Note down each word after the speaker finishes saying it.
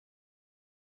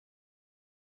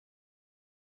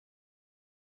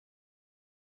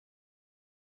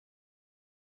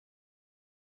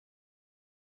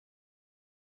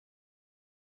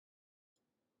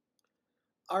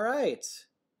All right,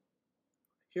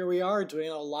 here we are doing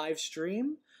a live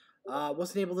stream.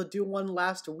 Wasn't able to do one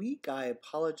last week. I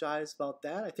apologize about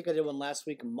that. I think I did one last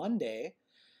week Monday,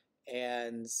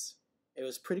 and it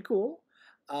was pretty cool.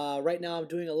 Right now I'm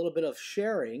doing a little bit of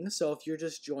sharing, so if you're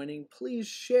just joining, please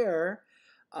share.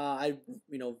 I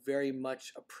very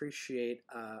much appreciate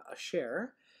a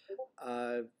share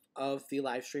of the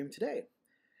live stream today.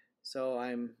 So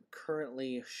I'm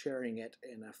currently sharing it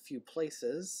in a few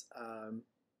places.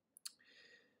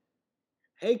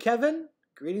 Hey, Kevin.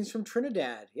 Greetings from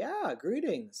Trinidad. Yeah,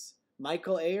 greetings.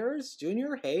 Michael Ayers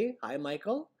Jr. Hey, hi,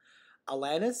 Michael.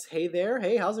 Alanis, hey there.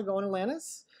 Hey, how's it going,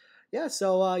 Alanis? Yeah,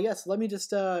 so yes, let me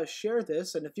just share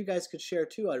this, and if you guys could share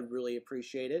too, I'd really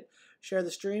appreciate it. Share the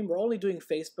stream. We're only doing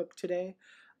Facebook today.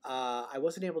 I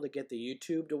wasn't able to get the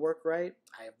YouTube to work right.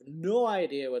 I have no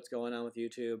idea what's going on with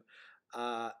YouTube,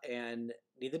 and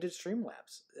neither did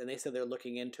Streamlabs, and they said they're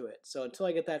looking into it. So until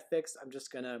I get that fixed, I'm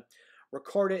just gonna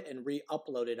record it and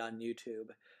re-upload it on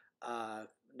YouTube.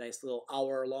 Nice little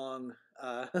hour-long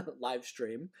live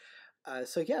stream.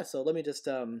 So yeah, so let me just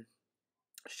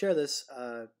share this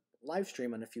live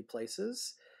stream on a few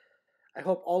places. I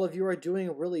hope all of you are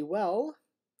doing really well.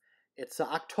 It's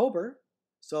October,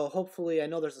 so hopefully, I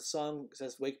know there's a song that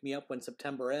says "Wake Me Up When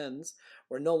September Ends."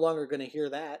 We're no longer going to hear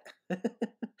that.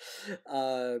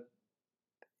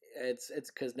 It's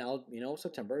because now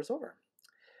September is over.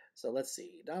 So let's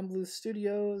see, Don Bluth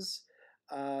Studios,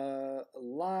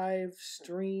 live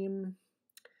stream,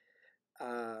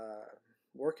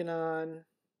 working on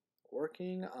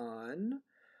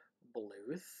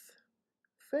Bluth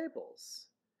Fables.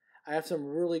 I have some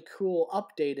really cool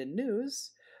updated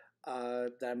news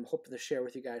that I'm hoping to share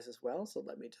with you guys as well. So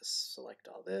let me just select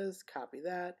all this, copy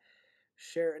that,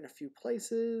 share it in a few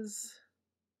places,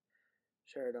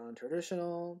 share it on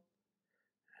traditional,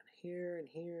 and here and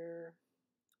here.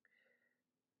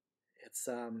 It's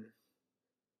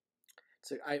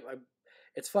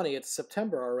it's funny. It's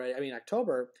September already. I mean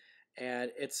October,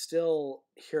 and it's still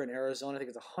here in Arizona. I think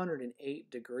it's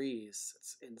 108 degrees.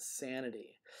 It's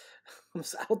insanity. I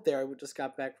was out there. I just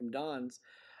got back from Don's.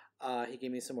 He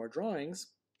gave me some more drawings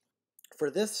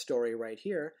for this story right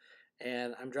here,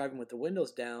 and I'm driving with the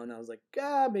windows down. I was like,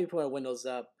 maybe put my windows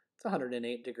up. It's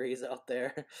 108 degrees out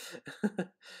there.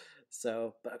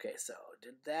 So, but okay, so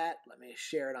did that. Let me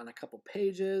share it on a couple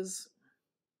pages.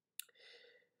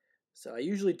 So I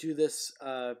usually do this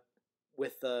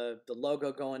with the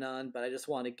logo going on, but I just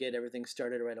want to get everything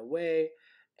started right away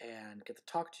and get to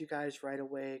talk to you guys right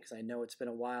away because I know it's been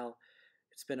a while.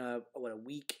 It's been a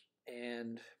week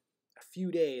and a few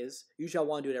days. Usually I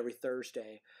want to do it every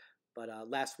Thursday, but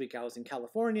last week I was in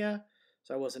California,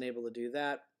 so I wasn't able to do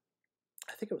that.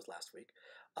 I think it was last week.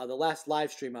 The last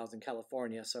live stream I was in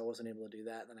California, so I wasn't able to do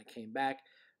that. Then I came back,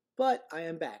 but I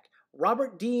am back.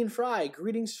 Robert Dean Fry,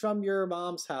 greetings from your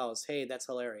mom's house. Hey, that's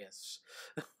hilarious.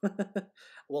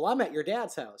 Well, I'm at your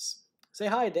dad's house. Say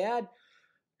hi, Dad.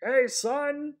 Hey,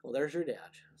 son. Well, there's your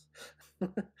dad.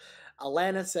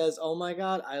 Alana says, oh my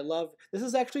God, I love... This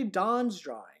is actually Don's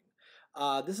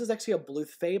drawing. This is actually a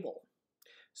Bluth Fable.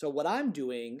 So what I'm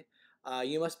doing,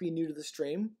 you must be new to the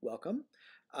stream. Welcome.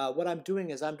 What I'm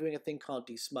doing is I'm doing a thing called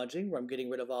desmudging, where I'm getting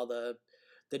rid of all the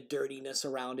dirtiness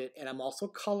around it, and I'm also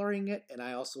coloring it, and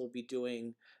I also will be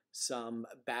doing some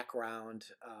background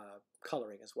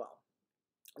coloring as well,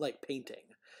 like painting.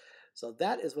 So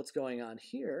that is what's going on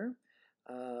here.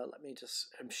 Let me just,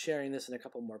 I'm sharing this in a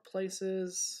couple more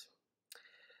places.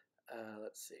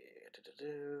 Let's see,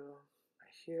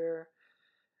 right here.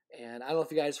 And I don't know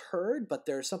if you guys heard, but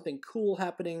there's something cool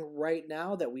happening right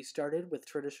now that we started with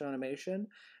traditional animation,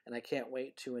 and I can't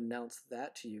wait to announce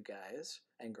that to you guys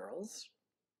and girls.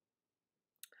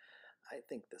 I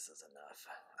think this is enough.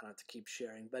 I don't have to keep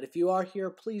sharing, but if you are here,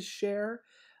 please share.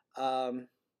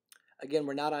 Again,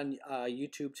 we're not on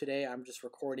YouTube today. I'm just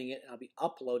recording it, and I'll be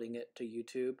uploading it to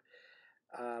YouTube,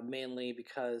 mainly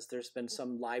because there's been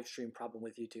some live stream problem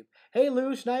with YouTube. Hey,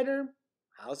 Lou Schneider,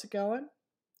 how's it going?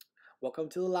 Welcome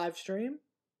to the live stream.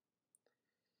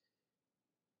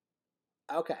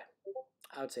 Okay,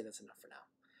 I would say that's enough for now.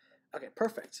 Okay,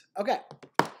 perfect. Okay,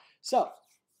 so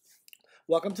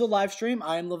welcome to the live stream.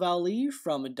 I am Lavalle Lee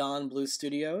from Don Bluth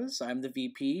Studios. I'm the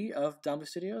VP of Don Bluth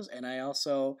Studios, and I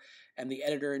also am the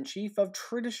editor-in-chief of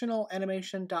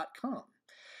traditionalanimation.com.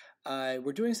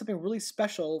 We're doing something really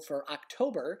special for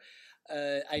October.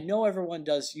 I know everyone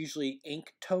does usually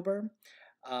Inktober,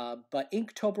 but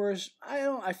Inktober is,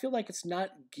 I feel like it's not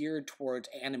geared towards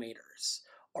animators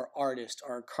or artists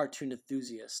or cartoon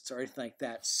enthusiasts or anything like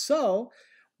that. So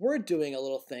we're doing a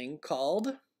little thing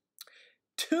called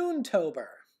TOONTOBER.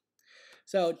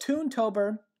 So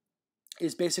TOONTOBER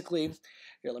is basically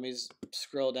Here, let me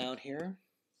scroll down here.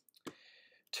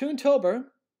 Toontober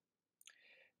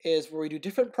is where we do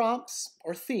different prompts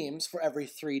or themes for every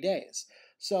 3 days.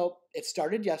 So it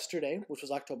started yesterday, which was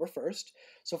October 1st.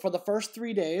 So for the first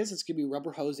 3 days, it's going to be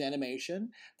rubber hose animation.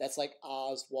 That's like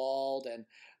Oswald and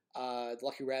the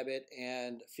Lucky Rabbit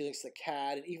and Felix the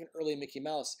Cat and even early Mickey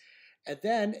Mouse. And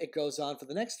then it goes on for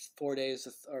the next 4 days,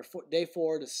 or day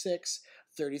 4 to 6,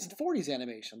 30s and 40s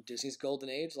animation. Disney's golden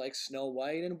age, like Snow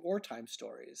White and wartime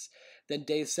stories. Then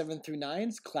days 7 through 9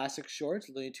 is classic shorts,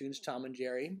 Looney Tunes, Tom and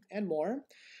Jerry, and more.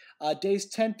 Days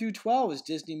 10 through 12 is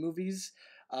Disney movies,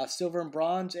 Silver and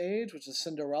Bronze Age, which is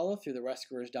Cinderella through The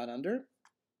Rescuers Down Under.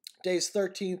 Days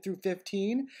 13 through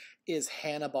 15 is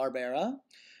Hanna-Barbera.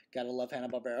 Gotta love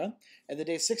Hanna-Barbera. And the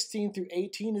day 16 through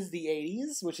 18 is the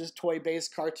 80s, which is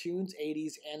toy-based cartoons,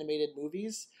 80s animated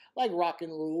movies, like Rock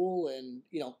and Roll and,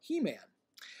 He-Man.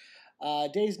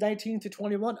 Days 19 to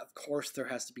 21, of course, there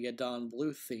has to be a Don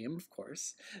Bluth theme, of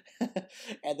course.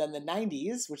 And then the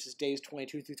 90s, which is days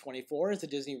 22 through 24, is the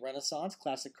Disney Renaissance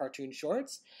classic cartoon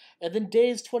shorts. And then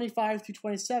days 25 through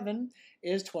 27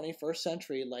 is 21st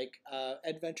century, like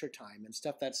Adventure Time and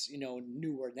stuff that's,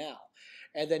 newer now.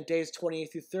 And then days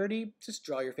 28 through 30, just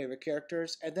draw your favorite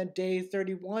characters. And then day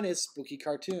 31 is spooky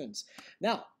cartoons.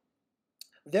 Now,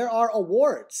 there are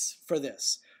awards for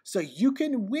this. So you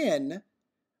can win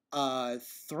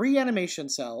 3 animation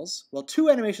cells, well, 2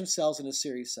 animation cells in a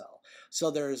series cell.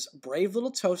 So there's Brave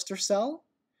Little Toaster cell,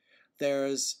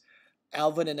 there's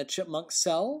Alvin and a Chipmunk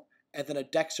cell, and then a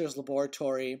Dexter's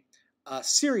Laboratory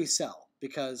series cell,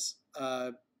 because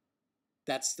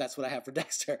that's what I have for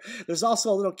Dexter. There's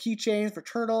also a little keychain for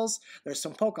Turtles. There's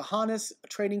some Pocahontas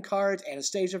trading cards,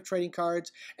 Anastasia trading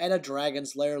cards, and a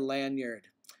Dragon's Lair lanyard.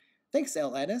 Thanks,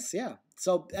 Alanis. Yeah.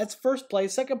 So that's first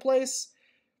place. Second place,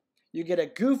 you get a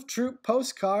Goof Troop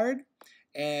postcard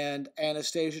and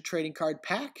Anastasia trading card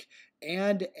pack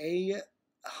and a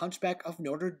Hunchback of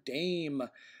Notre Dame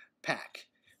pack.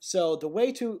 So the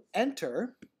way to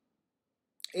enter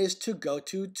is to go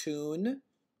to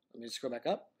let me just go back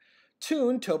up,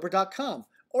 toontober.com,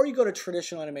 or you go to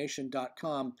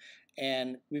traditionalanimation.com,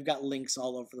 and we've got links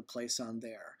all over the place on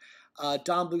there.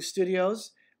 Don Bluth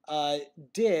Studios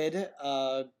did...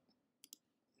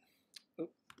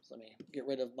 Let me get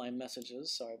rid of my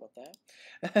messages. Sorry about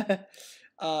that.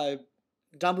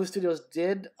 Don Bluth Studios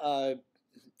did,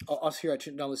 us here at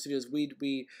Don Bluth Studios,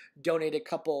 we donated a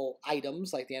couple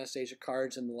items like the Anastasia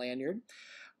cards and the lanyard.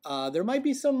 There might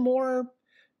be some more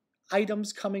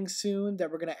items coming soon that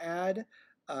we're going to add.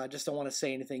 Just don't want to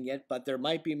say anything yet, but there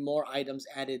might be more items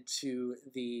added to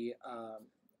the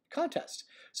contest.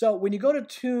 So when you go to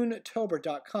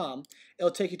toontober.com,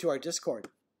 it'll take you to our Discord.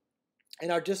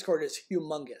 And our Discord is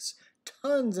humongous.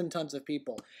 Tons and tons of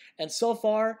people. And so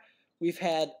far, we've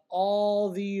had all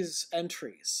these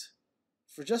entries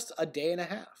for just a day and a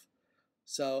half.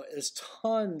 So there's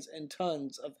tons and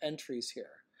tons of entries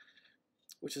here,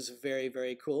 which is very,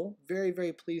 very cool. Very,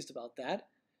 very pleased about that.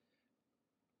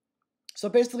 So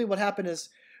basically what happened is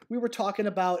we were talking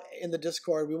about in the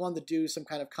Discord, we wanted to do some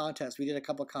kind of contest. We did a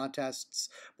couple of contests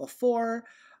before.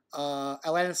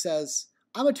 Atlanta says,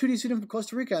 I'm a 2D student from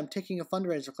Costa Rica. I'm taking a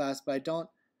fundraiser class, but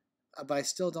I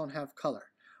still don't have color.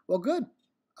 Well, good.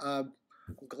 I'm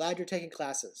glad you're taking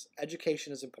classes.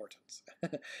 Education is important.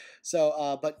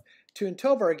 So, but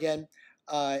Toontober again,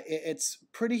 it's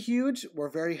pretty huge. We're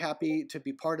very happy to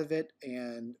be part of it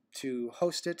and to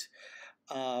host it.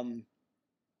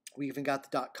 We even got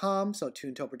the .com, so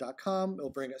toontober.com. It'll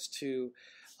bring us to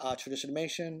Traditional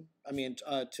Animation.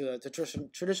 To the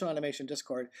Traditional Animation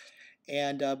Discord.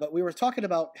 And but we were talking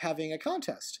about having a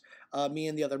contest, me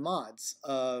and the other mods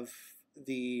of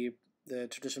the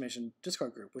Traditional Animation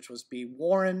Discord group, which was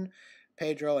Warren,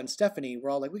 Pedro, and Stephanie.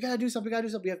 We're all like, we gotta do something.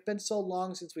 We have been so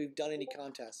long since we've done any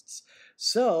contests.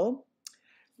 So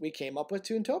we came up with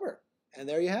Toontober, and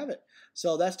there you have it.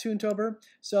 So that's Toontober.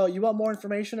 So you want more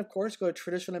information, of course, go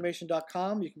to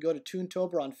traditionalanimation.com. You can go to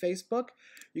Toontober on Facebook.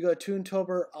 You go to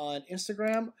Toontober on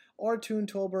Instagram or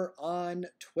Toontober on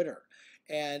Twitter.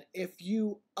 And if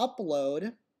you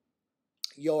upload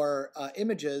your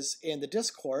images in the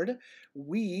Discord,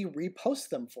 we repost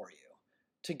them for you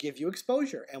to give you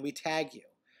exposure, and we tag you.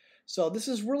 So this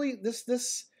is really,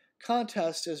 this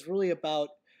contest is really about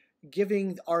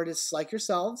giving artists like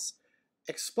yourselves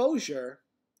exposure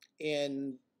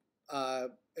in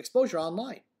exposure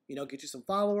online. Get you some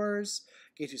followers,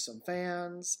 get you some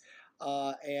fans.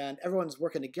 And everyone's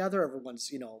working together.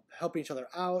 Everyone's, helping each other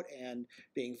out and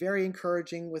being very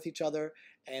encouraging with each other.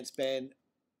 And it's been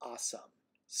awesome.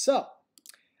 So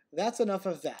that's enough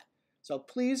of that. So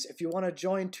please, if you want to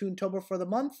join Toontober for the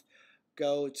month,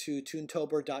 go to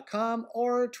toontober.com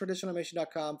or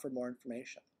traditionalanimation.com for more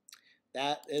information.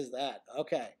 That is that.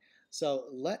 Okay, so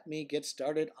let me get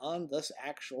started on this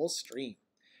actual stream.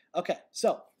 Okay,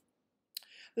 so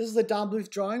this is the Don Bluth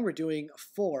drawing. We're doing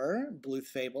 4 Bluth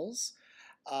Fables.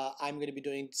 I'm going to be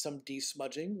doing some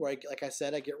desmudging where, like I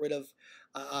said, I get rid of,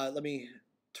 let me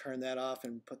turn that off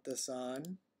and put this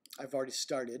on. I've already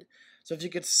started. So if you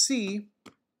could see,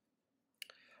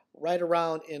 right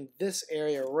around in this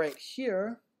area right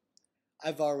here,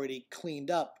 I've already cleaned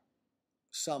up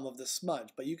some of the smudge,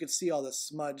 but you can see all the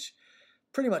smudge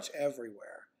pretty much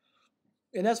everywhere.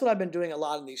 And that's what I've been doing a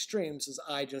lot in these streams, is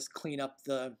I just clean up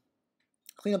the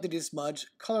desmudge,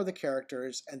 color the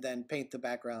characters, and then paint the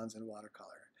backgrounds in watercolor.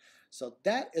 So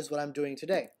that is what I'm doing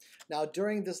today. Now,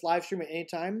 during this live stream at any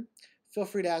time, feel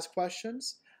free to ask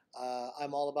questions.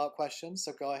 I'm all about questions,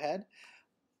 so go ahead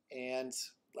and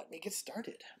let me get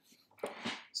started.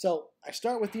 So I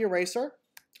start with the eraser.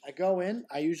 I go in.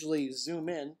 I usually zoom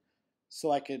in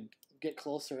so I could get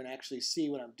closer and actually see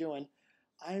what I'm doing.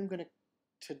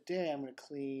 Today I'm going to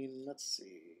clean, let's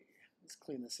see, let's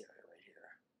clean this area right here.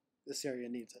 This area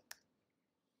needs it.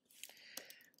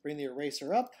 Bring the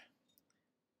eraser up,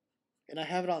 and I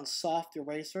have it on soft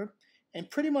eraser, and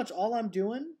pretty much all I'm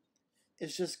doing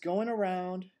is just going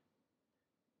around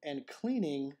and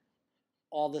cleaning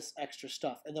all this extra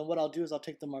stuff. And then what I'll do is I'll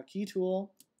take the marquee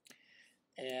tool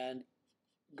and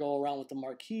go around with the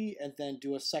marquee and then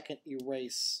do a second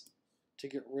erase to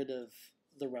get rid of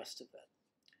the rest of it.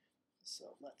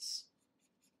 So let's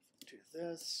do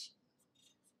this.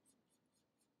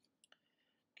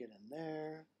 Get in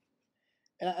there.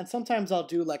 And sometimes I'll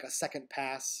do like a second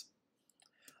pass.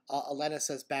 Elena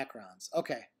says backgrounds.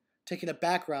 Okay, taking a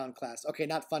background class. Okay,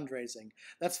 not fundraising.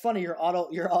 That's funny. Your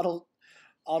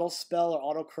auto spell or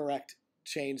autocorrect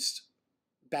changed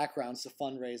backgrounds to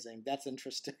fundraising. That's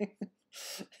interesting.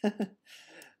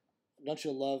 Don't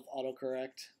you love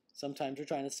autocorrect? Sometimes you're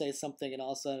trying to say something and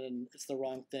all of a sudden it's the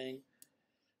wrong thing.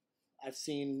 I've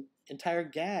seen entire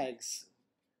gags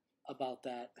about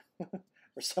that,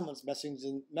 where someone's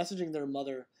messaging their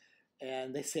mother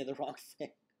and they say the wrong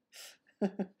thing.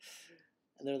 And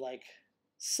they're like,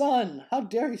 "Son, how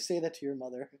dare you say that to your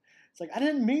mother?" It's like, I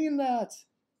didn't mean that.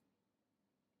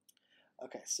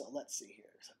 Okay, so let's see here.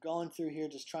 So going through here,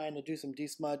 just trying to do some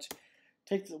desmudge.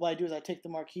 What I do is I take the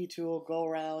marquee tool, go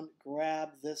around, grab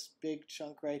this big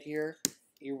chunk right here,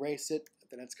 erase it,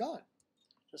 then it's gone.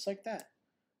 Just like that.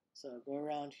 So go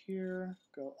around here,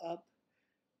 go up.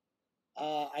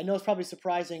 I know it's probably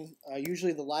surprising.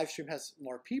 Usually the live stream has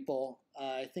more people.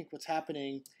 I think what's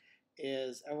happening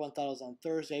is everyone thought it was on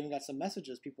Thursday. I even got some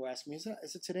messages. People were asking me,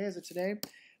 is it today? Is it today?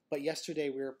 But yesterday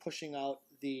we were pushing out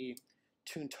the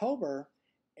TOONTOBER,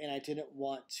 and I didn't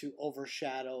want to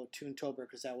overshadow TOONTOBER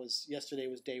because yesterday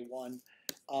was day 1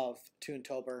 of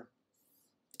TOONTOBER,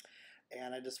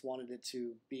 and I just wanted it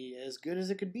to be as good as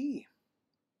it could be.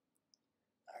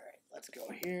 All right, let's go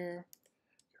here.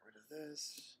 Get rid of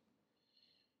this.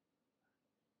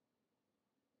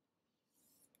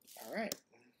 All right.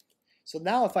 So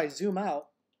now if I zoom out,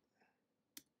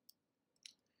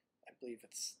 I believe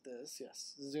it's this,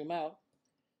 yes, zoom out,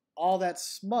 all that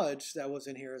smudge that was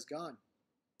in here is gone.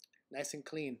 Nice and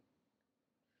clean.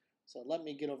 So let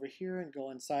me get over here and go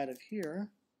inside of here.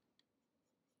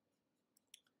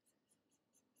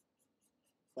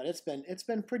 But it's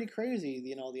been pretty crazy,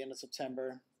 you know, the end of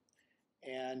September.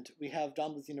 And we have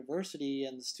Don Bluth University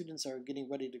and the students are getting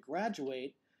ready to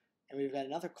graduate. And we've got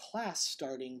another class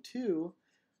starting too.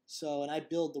 So, and I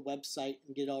build the website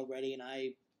and get it all ready, and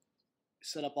I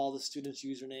set up all the students'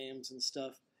 usernames and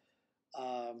stuff.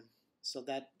 So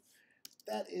that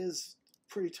is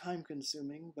pretty time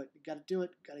consuming, but you got to do it.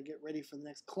 Got to get ready for the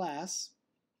next class.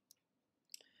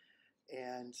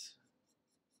 And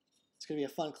it's going to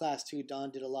be a fun class too. Don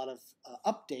did a lot of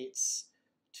updates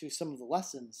to some of the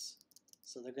lessons.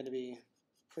 So they're going to be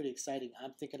pretty exciting.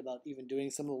 I'm thinking about even doing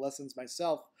some of the lessons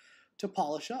myself to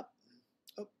polish up.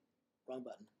 Oh, wrong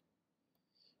button.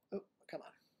 Oh, come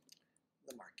on.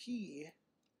 The marquee.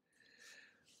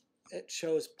 It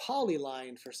shows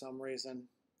polyline for some reason.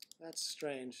 That's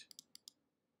strange.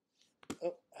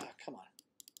 Oh, come on.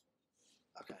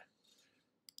 Okay.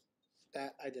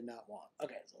 That I did not want.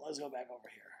 Okay, so let's go back over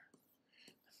here.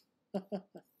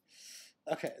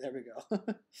 Okay, there we go.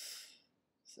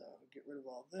 So get rid of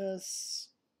all this.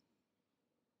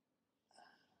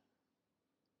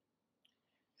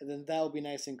 And then that will be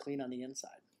nice and clean on the inside.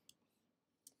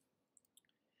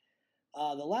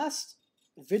 The last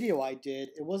video I did,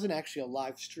 it wasn't actually a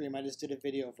live stream. I just did a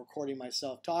video of recording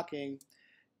myself talking,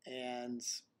 and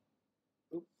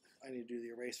I need to do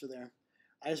the eraser there.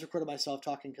 I just recorded myself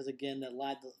talking because, again,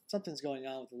 something's going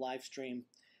on with the live stream,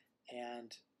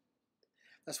 and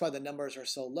that's why the numbers are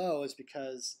so low, is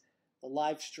because the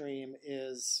live stream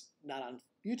is not on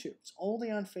YouTube. It's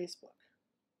only on Facebook.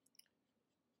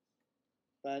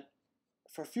 But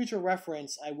for future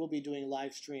reference, I will be doing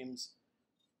live streams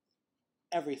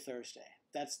every Thursday.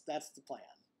 That's the plan.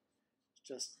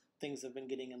 Just things have been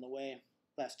getting in the way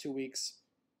last 2 weeks.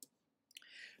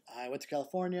 I went to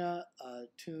California,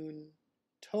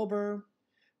 TOONTOBER,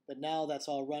 but now that's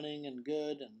all running and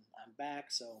good, and I'm back,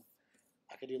 so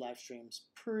I can do live streams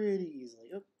pretty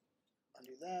easily. Oop,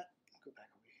 undo that. Go back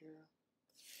over here.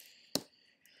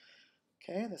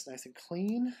 Okay, that's nice and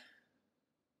clean.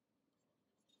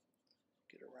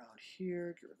 Get around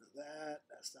here, get rid of that.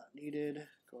 That's not needed.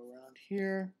 Go around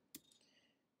here.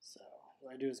 So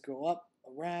what I do is go up,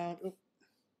 around, oop,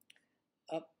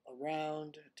 up,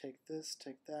 around, take this,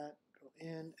 take that, go in,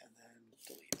 and then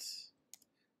delete.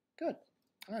 Good.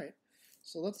 All right.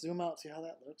 So let's zoom out, see how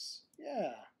that looks.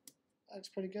 Yeah, that looks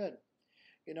pretty good.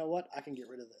 You know what? I can get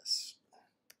rid of this.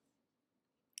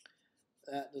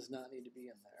 That does not need to be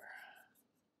in there.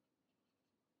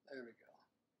 There we go.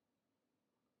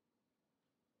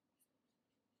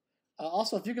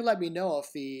 Also, if you could let me know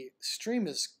if the stream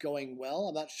is going well.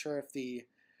 I'm not sure if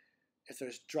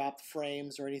there's dropped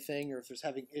frames or anything, or if there's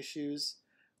having issues.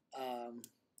 I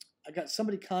got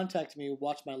somebody contact me who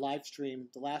watched my live stream,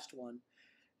 the last one,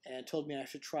 and told me I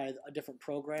should try a different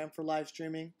program for live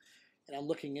streaming, and I'm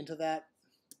looking into that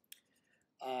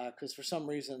because for some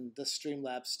reason this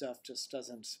Streamlabs stuff just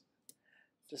doesn't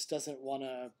want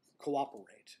to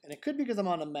cooperate, and it could be because I'm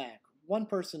on a Mac. One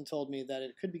person told me that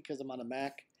it could be because I'm on a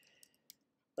Mac,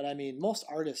 but I mean most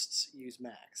artists use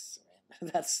Macs. I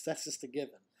mean, that's just a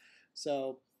given.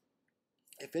 So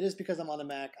if it is because I'm on a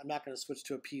Mac, I'm not going to switch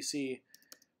to a PC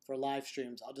for live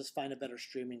streams. I'll just find a better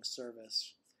streaming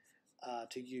service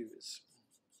to use.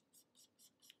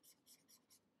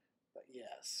 But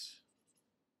yes.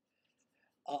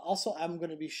 Also, I'm going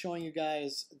to be showing you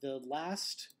guys the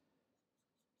last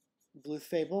Bluth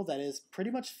Fable that is pretty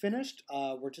much finished.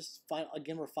 We're just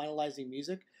we're finalizing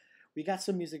music. We got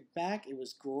some music back. It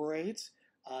was great.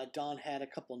 Don had a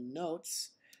couple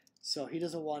notes. So he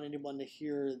doesn't want anyone to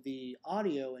hear the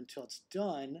audio until it's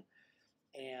done,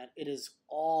 and it is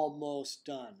almost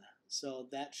done. So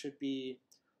that should be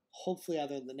hopefully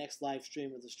either the next live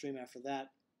stream or the stream after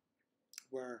that,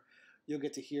 where you'll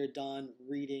get to hear Don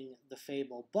reading the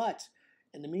fable. But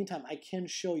in the meantime, I can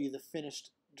show you the finished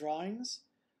drawings.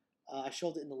 I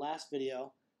showed it in the last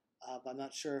video, but I'm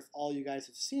not sure if all you guys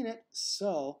have seen it,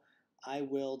 so I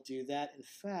will do that. In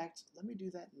fact, let me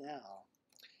do that now.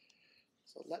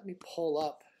 So let me pull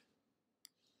up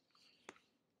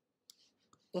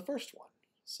the first one.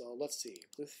 So let's see,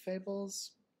 Bluth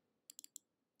Fables,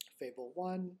 Fable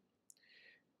 1,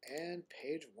 and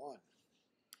page 1.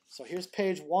 So here's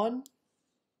page 1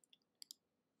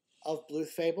 of Bluth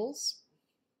Fables.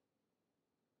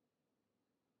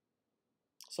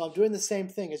 So I'm doing the same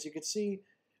thing. As you can see,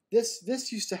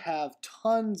 this used to have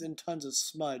tons and tons of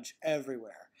smudge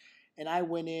everywhere. And I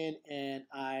went in and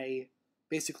I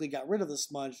basically got rid of the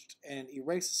smudged and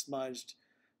erased the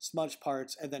smudged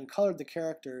parts, and then colored the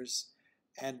characters,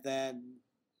 and then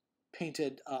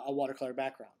painted a watercolor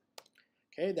background.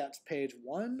 Okay, that's page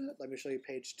 1. Let me show you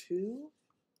page 2.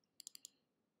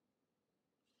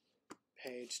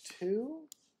 Page 2.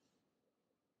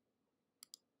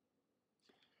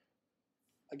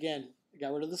 Again,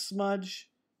 got rid of the smudge.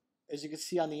 As you can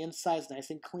see on the inside, it's nice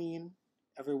and clean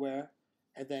everywhere,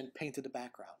 and then painted the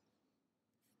background.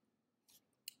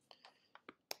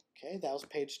 Okay, that was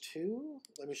page 2.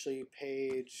 Let me show you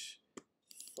page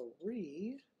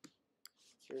 3.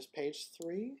 Here's page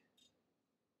 3.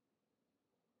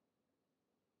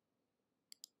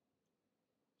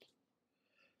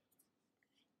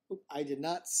 Oop, I did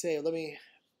not say, let me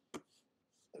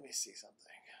see something.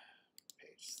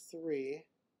 Page 3.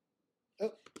 Oh,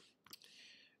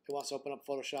 it wants to open up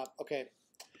Photoshop. Okay.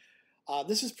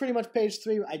 This is pretty much page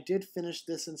 3. I did finish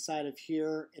this inside of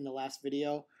here in the last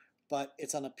video, but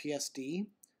it's on a PSD,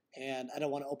 and I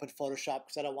don't want to open Photoshop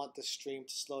because I don't want the stream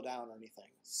to slow down or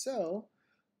anything. So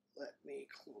let me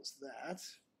close that.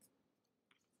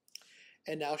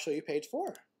 And now I'll show you page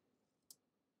 4.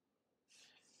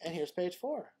 And here's page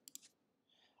 4.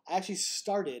 I actually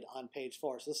started on page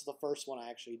 4, so this is the first one I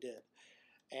actually did.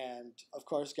 And of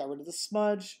course, got rid of the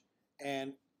smudge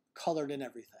and colored in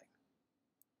everything.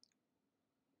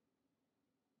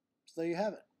 So there you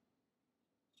have it.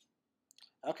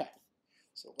 Okay,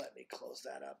 so let me close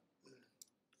that up.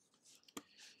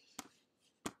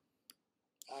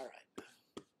 All right.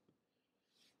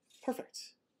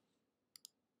 Perfect.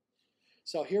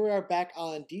 So here we are back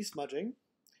on desmudging,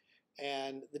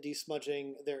 and the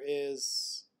desmudging, there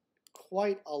is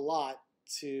quite a lot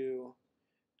to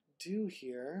do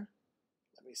here.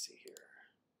 Let me see here.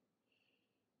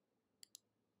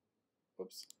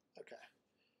 Whoops. Okay.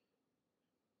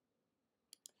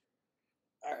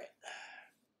 All right.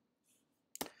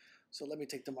 So let me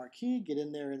take the marquee, get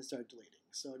in there, and start deleting.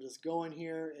 So just go in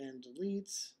here and delete.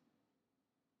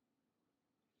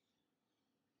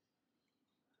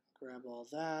 Grab all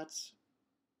that.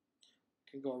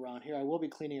 Can go around here. I will be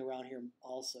cleaning around here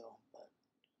also, but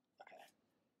okay.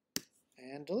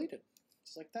 And delete it,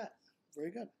 just like that.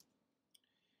 Very good.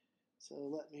 So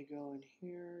let me go in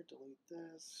here, delete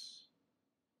this.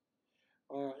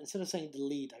 Or instead of saying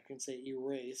delete, I can say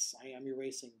erase. I am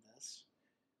erasing this.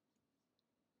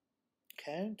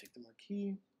 Okay, take the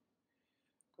marquee,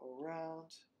 go around.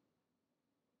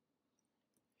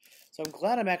 So I'm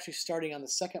glad I'm actually starting on the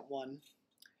second one.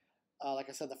 Like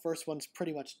I said, the first one's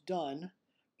pretty much done.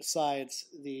 Besides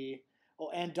the...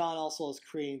 Oh, and Don also is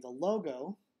creating the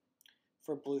logo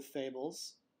for Bluth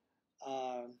Fables.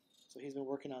 So he's been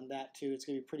working on that too. It's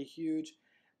going to be pretty huge.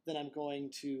 Then I'm going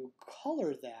to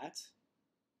color that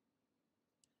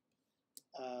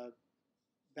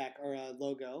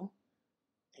logo.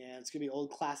 And it's going to be old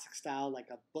classic style,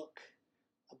 like a book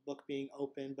being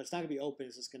open. But it's not going to be open.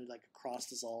 It's just going to like cross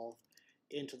dissolve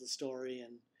into the story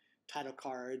and title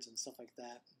cards and stuff like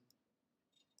that.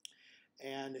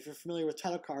 And if you're familiar with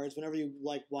title cards, whenever you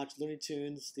like watch Looney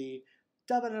Tunes, the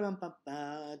that's a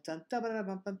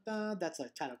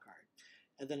title card.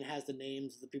 And then it has the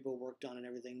names of the people who worked on and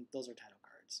everything. Those are title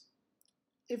cards.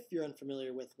 If you're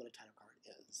unfamiliar with what a title card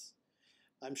is.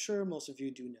 I'm sure most of you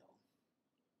do know.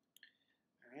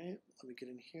 All right, let me get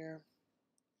in here.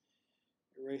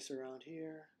 Erase around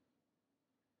here.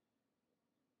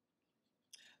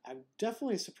 I'm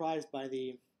definitely surprised by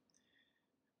the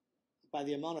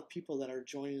amount of people that are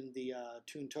joining the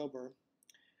TOONTOBER.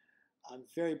 I'm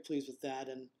very pleased with that,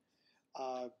 and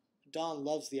Don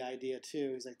loves the idea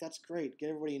too. He's like, that's great, get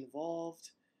everybody involved,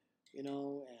 you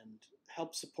know, and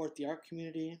help support the art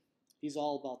community. He's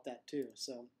all about that too.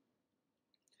 So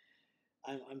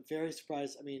I'm very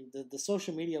surprised. I mean, the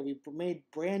social media, we made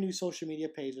brand new social media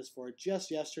pages for it just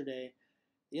yesterday.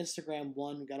 The Instagram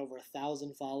one got over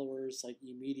 1,000 followers like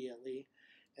immediately.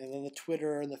 And then the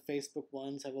Twitter and the Facebook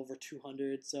ones have over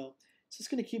 200. So it's just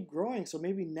going to keep growing. So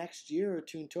maybe next year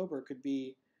TOONTOBER could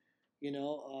be, you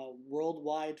know, a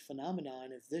worldwide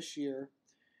phenomenon if this year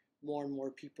more and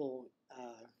more people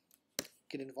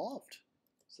get involved.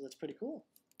 So that's pretty cool.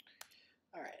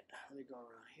 All right, let me go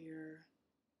around here.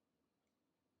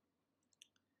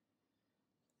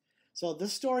 So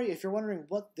this story, if you're wondering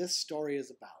what this story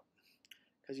is about,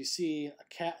 because you see a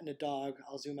cat and a dog.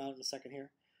 I'll zoom out in a second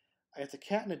here. It's a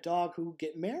cat and a dog who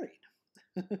get married.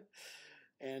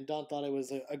 And Don thought it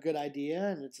was a good idea,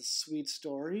 and it's a sweet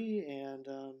story, and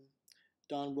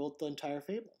Don wrote the entire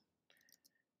fable.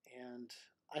 And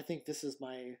I think this is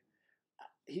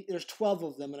there's 12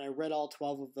 of them, and I read all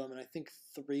 12 of them, and I think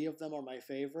 3 of them are my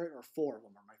favorite, or 4 of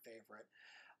them are my favorite,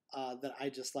 that I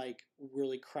just like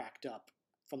really cracked up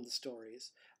from the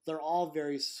stories. They're all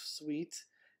very sweet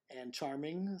and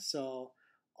charming, so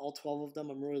all 12 of them,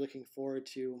 I'm really looking forward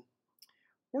to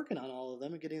working on all of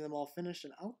them and getting them all finished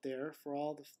and out there for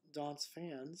all the Don's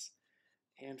fans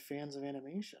and fans of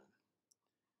animation.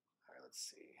 All right, let's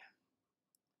see.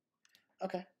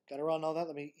 Okay, got to run all that.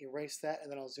 Let me erase that, and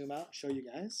then I'll zoom out and show you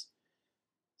guys.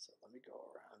 So let me go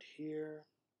around here.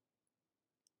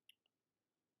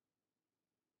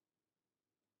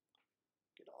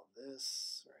 Get all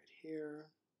this right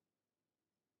here.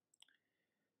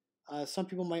 Some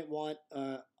people might want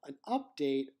an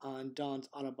update on Don's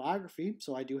autobiography,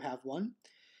 so I do have one.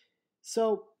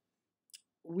 So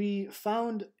we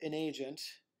found an agent,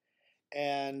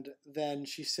 and then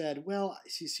she said, well,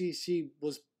 she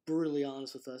was brutally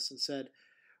honest with us and said,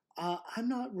 I'm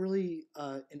not really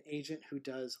an agent who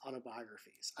does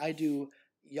autobiographies. I do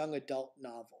young adult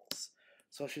novels.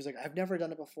 So she's like, I've never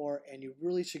done it before, and you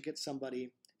really should get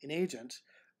somebody, an agent,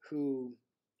 who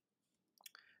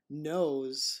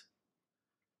knows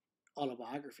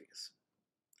autobiographies.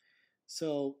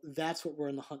 So that's what we're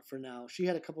in the hunt for now. She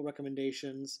had a couple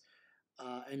recommendations,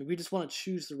 and we just want to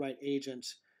choose the right agent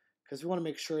because we want to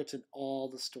make sure it's in all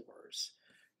the stores,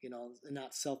 you know, and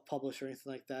not self-published or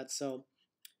anything like that. So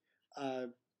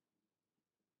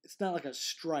it's not like a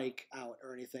strike out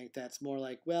or anything. That's more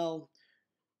like, well,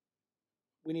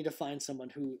 we need to find someone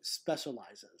who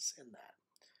specializes in that.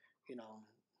 You know,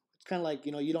 it's kind of like,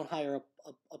 you know, you don't hire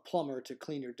a plumber to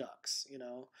clean your ducts, you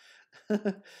know,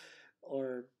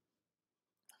 or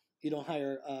you don't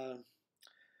hire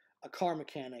a car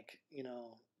mechanic, you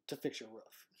know, to fix your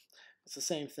roof. It's the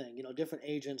same thing, you know, different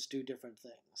agents do different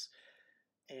things.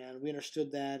 And we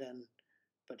understood that, and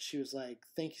but she was like,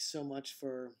 thank you so much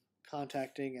for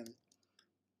contacting, and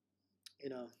you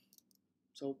know,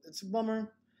 so it's a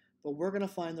bummer, but we're gonna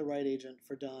find the right agent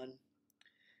for Don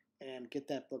and get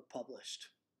that book published.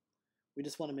 We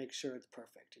just want to make sure it's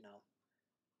perfect, you know,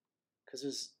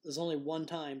 because there's only one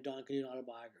time Don can do an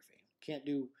autobiography. Can't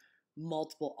do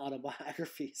multiple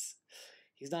autobiographies.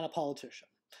 He's not a politician.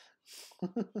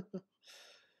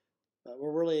 But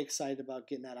we're really excited about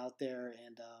getting that out there,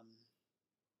 and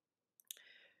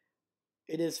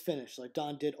it is finished. Like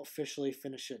Don did officially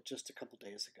finish it just a couple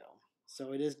days ago,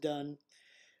 so it is done.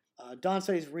 Don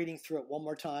said he's reading through it one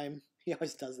more time. He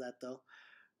always does that though,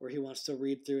 where he wants to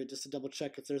read through it just to double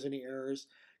check if there's any errors.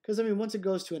 Because I mean, once it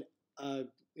goes to an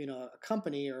you know, a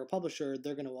company or a publisher,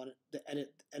 they're going to want to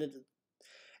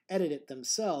edit it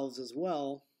themselves as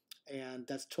well, and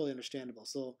that's totally understandable.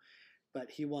 So,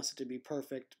 but he wants it to be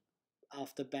perfect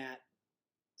off the bat,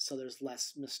 so there's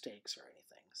less mistakes or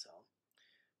anything. So,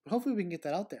 but hopefully we can get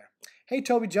that out there. Hey,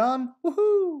 Toby John,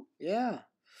 woohoo! Yeah.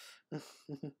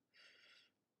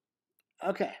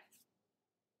 Okay.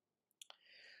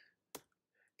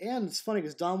 And it's funny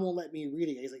because Don won't let me read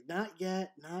it. He's like, not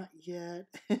yet, not yet.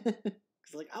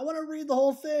 He's like, I want to read the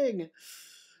whole thing.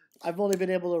 I've only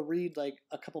been able to read like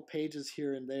a couple pages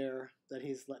here and there that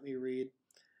he's let me read.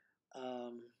 I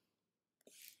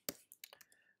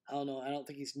don't know. I don't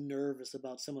think he's nervous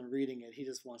about someone reading it. He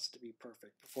just wants it to be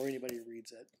perfect before anybody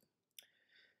reads it,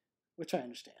 which I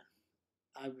understand.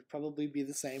 I would probably be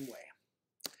the same way.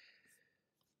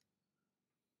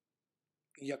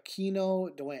 Yakino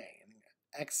Dwayne.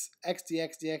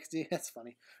 XDXDXD. That's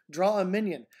funny. Draw a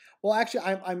minion. Well, actually,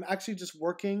 I'm actually just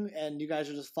working, and you guys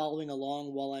are just following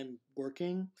along while I'm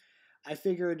working. I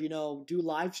figured, you know, do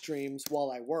live streams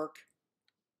while I work,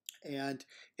 and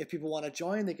if people want to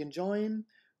join, they can join.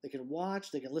 They can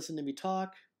watch. They can listen to me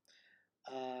talk.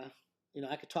 You know,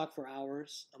 I could talk for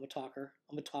hours. I'm a talker.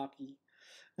 I'm a talkie.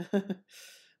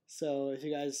 So if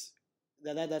you guys,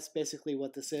 that's basically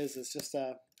what this is. It's just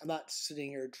I'm not sitting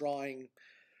here drawing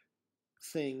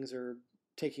things or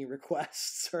taking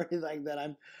requests or anything like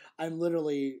that. I'm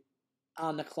literally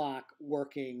on the clock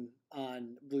working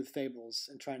on Bluth Fables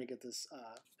and trying to get this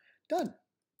done.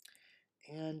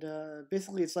 And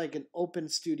basically, it's like an open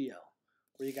studio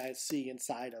where you guys see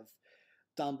inside of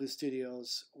Don Bluth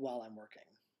Studios while I'm working.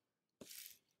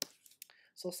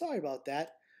 So sorry about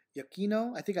that.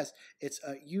 Yukino, I think it's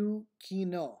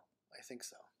Yukino. I think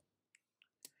so.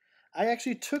 I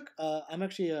actually took. I'm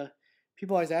actually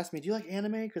people always ask me, do you like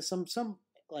anime? Because some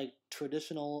like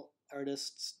traditional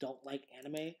artists don't like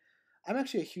anime. I'm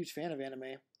actually a huge fan of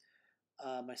anime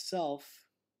myself.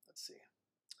 Let's see.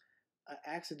 I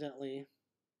accidentally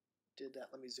did that.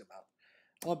 Let me zoom out.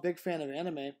 I'm a big fan of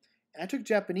anime, and I took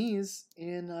Japanese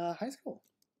in high school.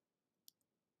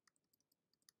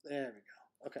 There we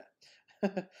go. Okay.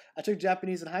 I took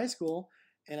Japanese in high school,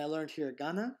 and I learned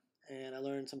hiragana, and I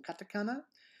learned some katakana.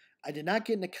 I did not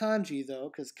get into kanji,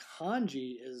 though, because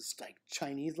kanji is like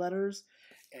Chinese letters,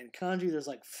 and kanji, there's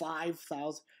like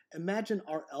 5,000. Imagine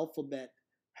our alphabet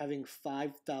having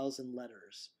 5,000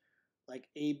 letters. Like,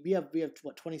 we have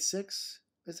what, 26,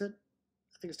 is it?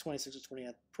 I think it's 26 or 20.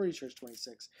 I'm pretty sure it's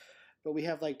 26. But we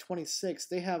have like 26.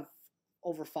 They have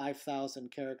over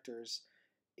 5,000 characters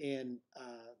in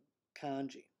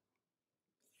kanji.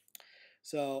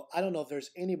 So I don't know if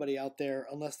there's anybody out there,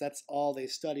 unless that's all they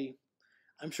study.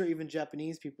 I'm sure even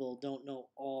Japanese people don't know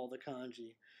all the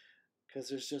kanji because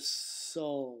there's just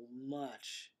so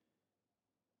much.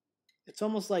 It's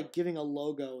almost like giving a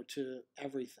logo to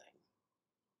everything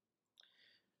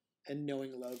and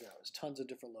knowing logos, tons of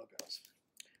different logos.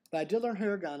 But I did learn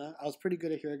hiragana. I was pretty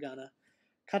good at hiragana.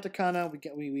 Katakana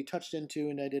we touched into,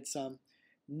 and I did some.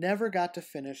 Never got to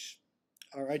finish,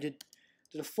 or I did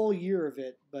a full year of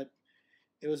it, but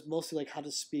it was mostly like how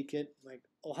to speak it, like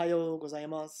Ohayo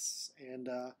gozaimasu, and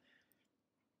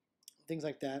things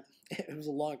like that. It was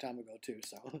a long time ago too,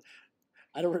 so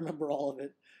I don't remember all of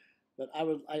it. But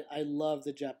I love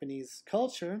the Japanese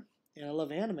culture, and I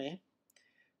love anime.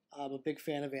 I'm a big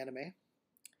fan of anime.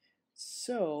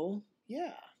 So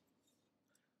yeah,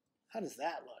 how does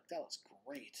that look? That was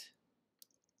great.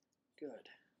 Good.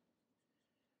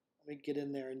 Let me get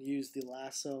in there and use the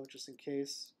lasso just in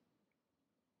case.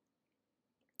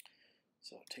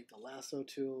 So take the lasso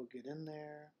tool, get in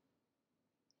there.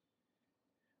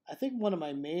 I think one of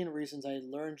my main reasons I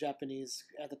learned Japanese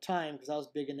at the time, because I was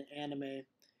big into anime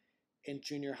in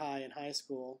junior high and high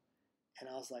school, and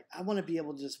I was like, I want to be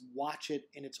able to just watch it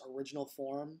in its original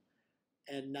form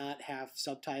and not have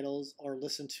subtitles or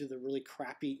listen to the really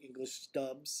crappy English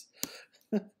dubs.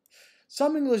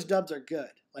 Some English dubs are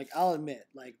good. Like, I'll admit,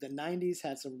 like the 90s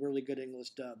had some really good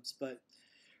English dubs, but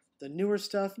the newer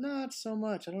stuff, not so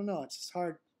much. I don't know. It's just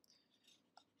hard.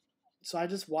 So I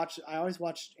always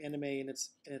watch anime in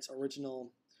its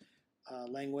original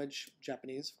language,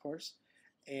 Japanese, of course,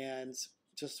 and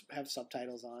just have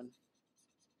subtitles on.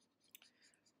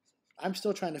 I'm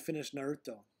still trying to finish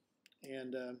Naruto,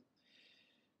 and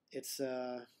it's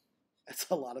it's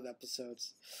a lot of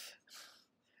episodes.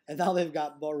 And now they've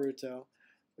got Boruto,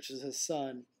 which is his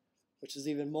son, which is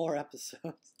even more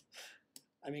episodes.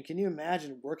 I mean, can you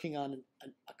imagine working on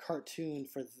a cartoon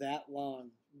for that long,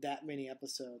 that many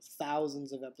episodes,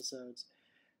 thousands of episodes?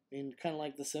 I mean, kind of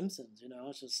like The Simpsons, you know,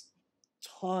 it's just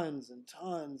tons and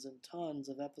tons and tons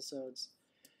of episodes.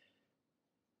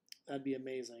 That'd be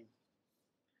amazing.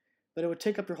 But it would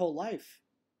take up your whole life.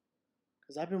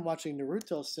 Because I've been watching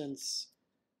Naruto since,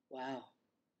 wow,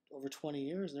 over 20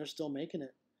 years, and they're still making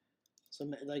it. So,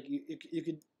 like, you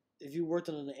could, if you worked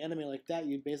on an anime like that,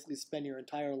 you'd basically spend your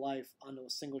entire life on a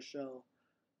single show.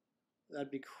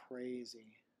 That'd be crazy.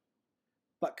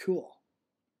 But cool.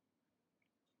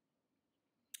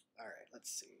 All right,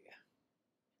 let's see.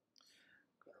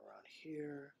 Going around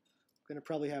here. I'm going to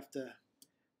probably have to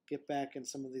get back in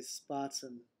some of these spots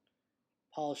and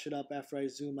polish it up after I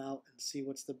zoom out and see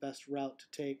what's the best route to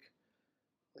take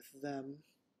with them.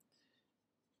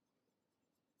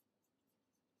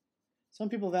 Some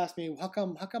people have asked me, how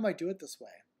come I do it this way?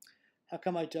 How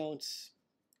come I don't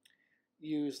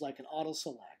use like an auto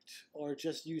select or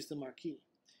just use the marquee?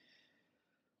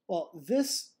 Well,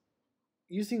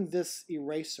 using this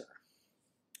eraser,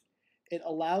 it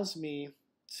allows me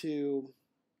to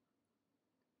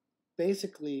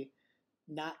basically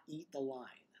not eat the line.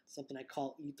 Something I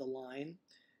call eat the line.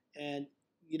 And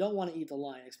you don't want to eat the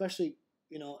line, especially,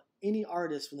 you know, any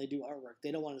artist when they do artwork,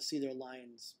 they don't want to see their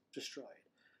lines destroyed.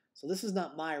 So this is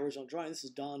not my original drawing, this is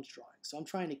Don's drawing. So I'm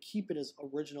trying to keep it as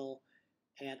original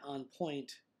and on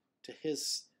point to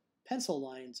his pencil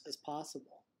lines as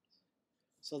possible.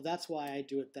 So that's why I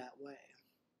do it that way.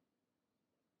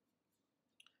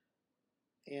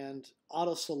 And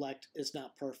auto select is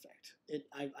not perfect.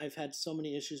 I've had so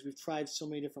many issues. We've tried so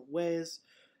many different ways.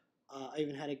 I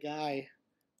even had a guy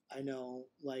I know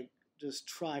like just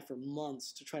try for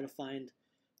months to try to find,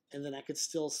 and then I could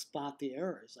still spot the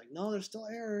errors. Like, no, there's still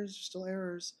errors. There's still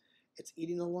errors. It's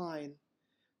eating the line.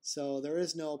 So there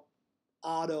is no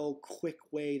auto quick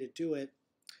way to do it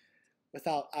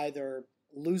without either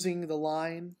losing the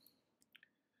line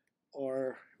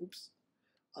or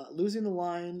losing the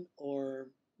line or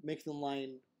making the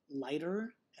line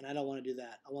lighter, and I don't want to do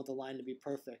that. I want the line to be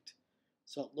perfect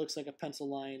so it looks like a pencil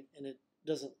line and it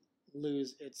doesn't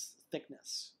lose its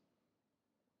thickness.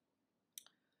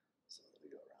 So let me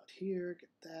go around here, get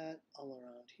that, all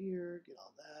around here, get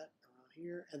all that around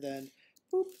here, and then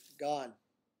boop, gone.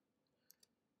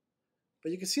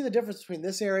 But you can see the difference between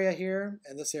this area here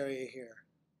and this area here.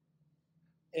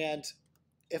 And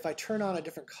if I turn on a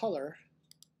different color,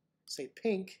 say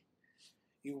pink,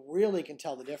 you really can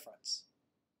tell the difference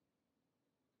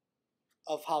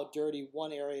of how dirty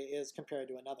one area is compared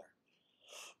to another.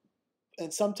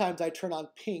 And sometimes I turn on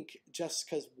pink just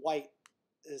because white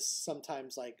is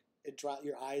sometimes like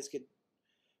your eyes get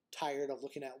tired of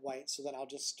looking at white, so then I'll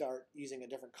just start using a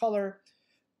different color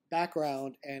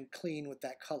background and clean with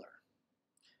that color.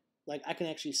 Like, I can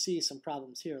actually see some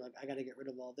problems here. Like, I got to get rid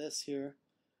of all this here,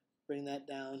 bring that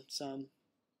down some.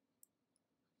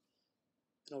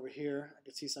 And over here, I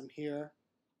can see some here.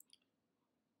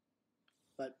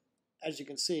 But as you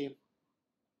can see,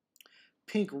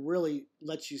 pink really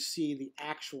lets you see the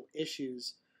actual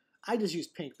issues. I just use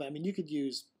pink, but I mean, you could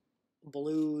use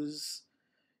blues,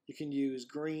 you can use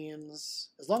greens,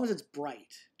 as long as it's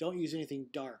bright. Don't use anything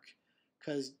dark,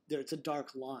 because it's a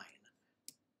dark line.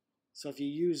 So if you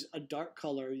use a dark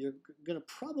color, you're going to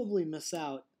probably miss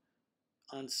out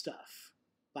on stuff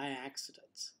by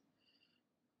accident,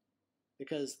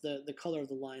 because the color of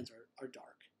the lines are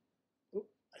dark. Oop,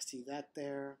 I see that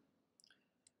there.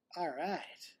 All right.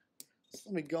 So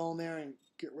let me go in there and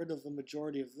get rid of the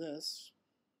majority of this.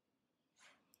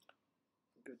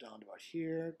 Go down to about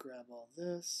here, grab all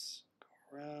this,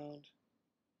 go around.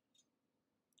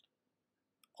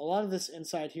 A lot of this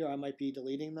inside here I might be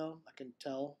deleting though. I can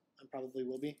tell I probably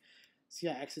will be. See,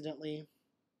 I accidentally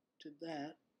did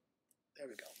that. There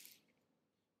we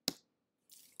go.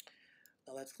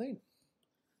 Now that's clean.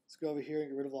 Let's go over here and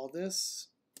get rid of all this.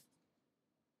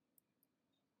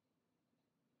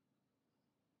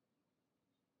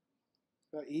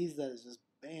 How easy that is, just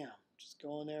bam. Just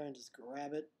go in there and just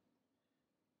grab it.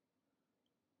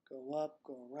 Go up,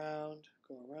 go around,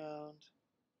 go around,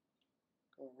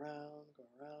 go around, go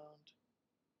around.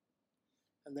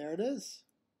 And there it is.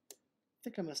 I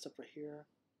think I messed up right here.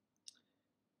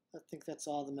 I think that's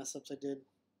all the mess ups I did.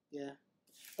 Yeah.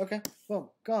 Okay, boom,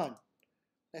 gone.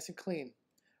 Nice and clean.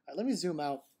 All right, let me zoom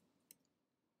out.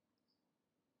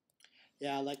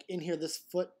 Yeah, like in here, this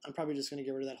foot, I'm probably just going to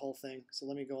get rid of that whole thing. So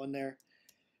let me go in there.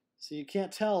 So you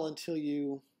can't tell until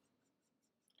you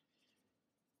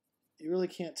really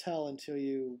can't tell until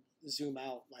you zoom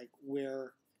out, like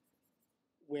where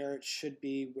it should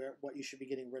be, what you should be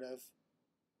getting rid of.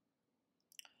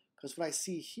 Because what I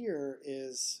see here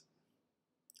is,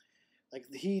 like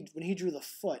when he drew the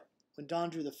foot, when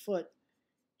Don drew the foot,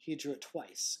 he drew it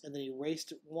twice, and then he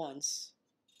erased it once.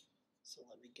 So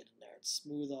let me get in there and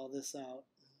smooth all this out.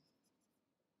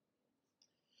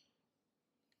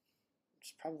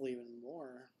 There's probably even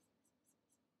more.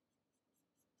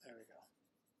 There we go.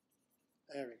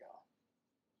 There we go.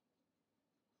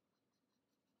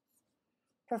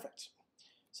 Perfect.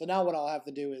 So now what I'll have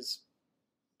to do is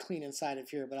clean inside of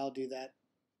here, but I'll do that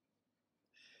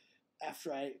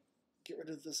after I get rid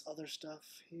of this other stuff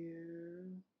here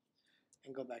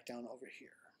and go back down over here.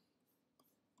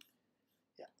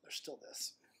 Yeah, there's still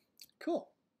this. Cool.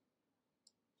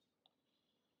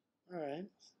 All right.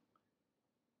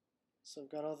 So I've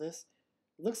got all this.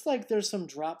 Looks like there's some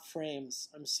drop frames.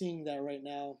 I'm seeing that right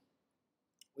now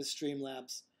with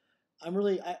Streamlabs.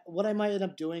 What I might end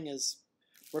up doing is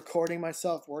recording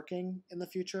myself working in the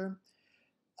future,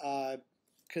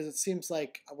 because it seems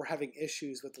like we're having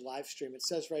issues with the live stream. It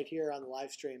says right here on the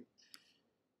live stream,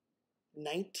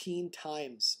 19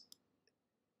 times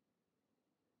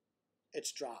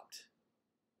it's dropped.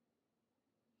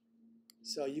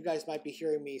 So you guys might be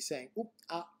hearing me saying, oop,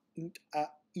 ah,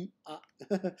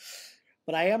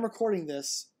 but I am recording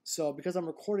this, so because I'm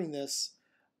recording this,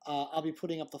 I'll be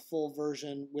putting up the full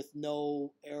version with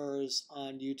no errors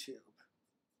on YouTube.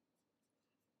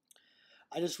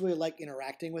 I just really like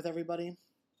interacting with everybody,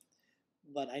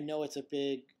 but I know it's a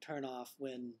big turnoff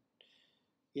when,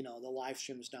 you know, the live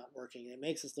stream is not working. It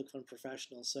makes us look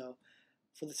unprofessional. So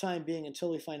for the time being, until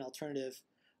we find an alternative,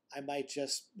 I might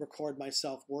just record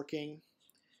myself working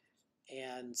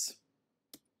and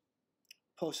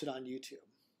post it on YouTube.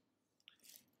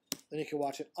 Then you can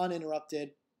watch it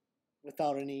uninterrupted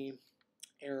without any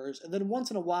errors. And then once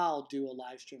in a while, do a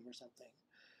live stream or something.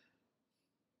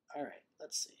 All right,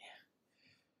 let's see.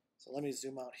 So let me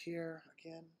zoom out here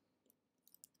again.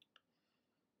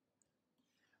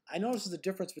 I notice the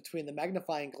difference between the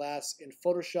magnifying glass in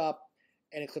Photoshop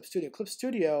and in Clip Studio. Clip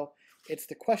Studio, it's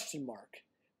the question mark,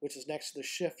 which is next to the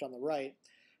shift on the right.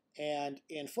 And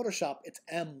in Photoshop, it's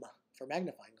M for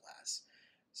magnifying glass.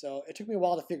 So it took me a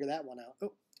while to figure that one out.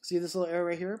 Oh, see this little area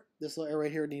right here? This little area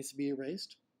right here needs to be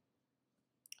erased.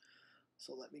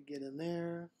 So let me get in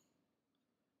there,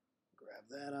 grab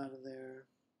that out of there.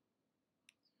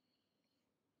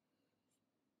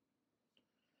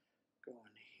 Go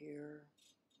in here,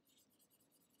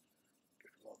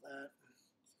 get rid of all that.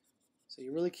 So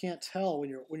you really can't tell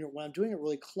when I'm doing it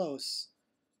really close.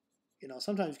 You know,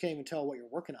 sometimes you can't even tell what you're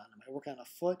working on. Am I working on a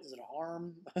foot? Is it an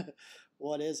arm?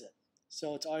 What is it?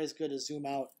 So it's always good to zoom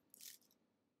out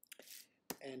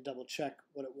and double check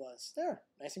what it was. There,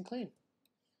 nice and clean.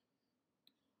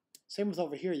 Same with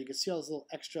over here. You can see all this little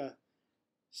extra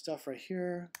stuff right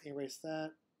here. Erase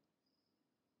that.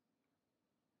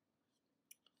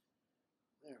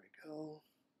 There we go.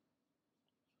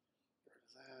 Get rid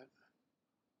of that.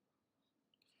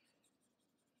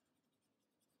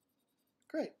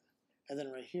 Great. And then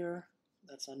right here,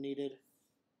 that's unneeded.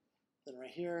 Then right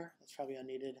here, that's probably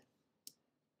unneeded.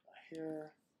 Right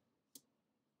here.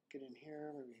 Get in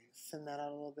here, maybe thin that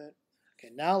out a little bit.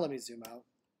 Okay, now let me zoom out.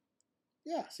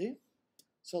 Yeah, see?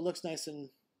 So it looks nice and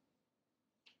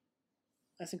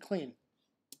clean.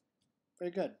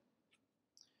 Very good.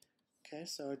 Okay,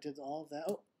 so I did all of that.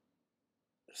 Oh,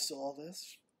 there's still all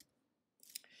this.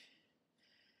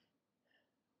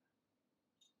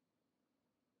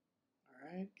 All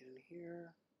right, get in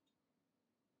here.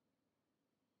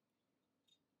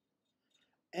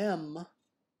 M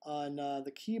on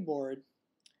the keyboard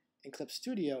in Clip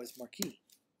Studio is marquee.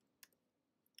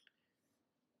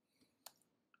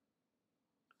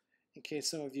 In case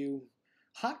some of you,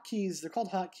 hotkeys, they're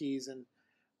called hotkeys, and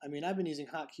I mean, I've been using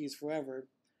hotkeys forever,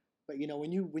 but you know,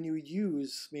 when you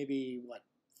use maybe what,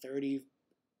 30,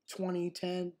 20,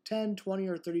 10, 20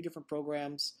 or 30 different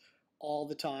programs all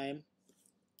the time,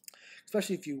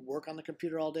 especially if you work on the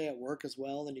computer all day at work as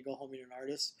well, then you go home and you're an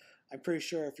artist. I'm pretty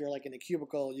sure if you're like in a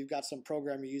cubicle, you've got some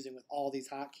program you're using with all these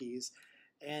hotkeys,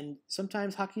 and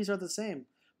sometimes hotkeys are the same,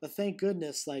 But thank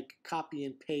goodness, like copy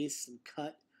and paste and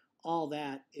cut, all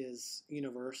that is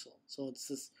universal. So it's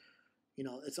just,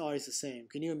 it's always the same.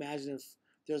 Can you imagine if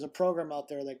there's a program out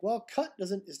there like, well, cut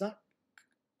is not,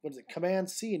 what is it, Command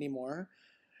C anymore?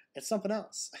 It's something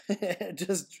else. It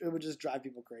would just drive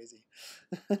people crazy.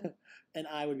 And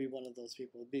I would be one of those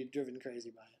people, be driven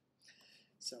crazy by it.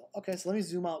 So, okay, so let me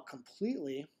zoom out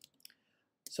completely.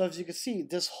 So as you can see,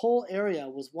 this whole area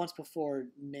was once before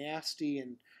nasty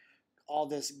and all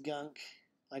this gunk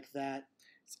like that.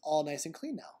 It's all nice and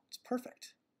clean now. It's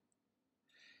perfect.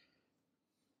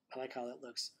 I like how that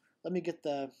looks. Let me get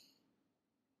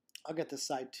I'll get this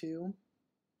side too.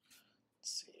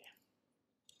 Let's see.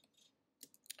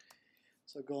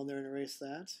 So go in there and erase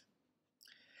that.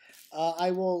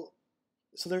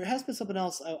 So there has been something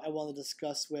else I want to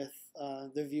discuss with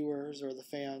the viewers or the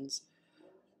fans.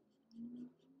 I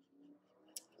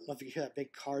don't know if you hear that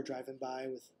big car driving by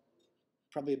with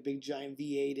probably a big giant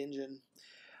V8 engine.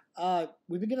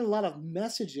 We've been getting a lot of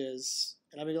messages,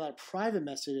 and I've been getting a lot of private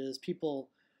messages, people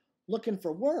looking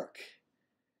for work.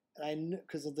 And I knew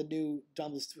because of the new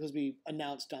because we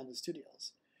announced Bluth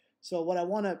Studios. So what I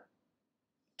want to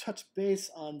touch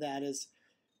base on that is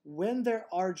when there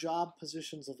are job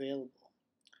positions available,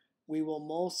 we will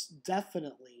most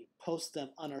definitely post them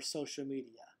on our social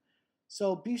media.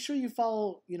 So be sure you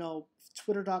follow,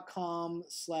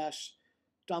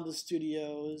 twitter.com/Bluth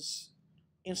Studios,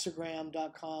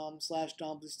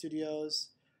 Instagram.com/Bluth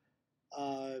Studios,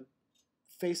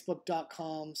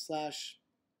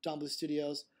 Facebook.com/Bluth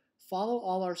Studios. Follow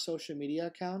all our social media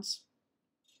accounts,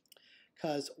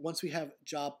 because once we have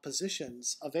job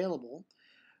positions available,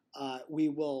 we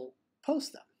will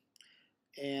post them.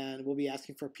 And we'll be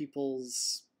asking for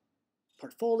people's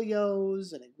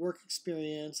portfolios and work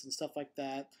experience and stuff like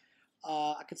that.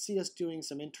 I could see us doing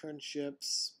some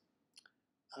internships.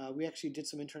 We actually did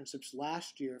some internships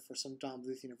last year for some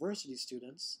Bluth University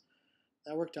students.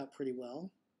 That worked out pretty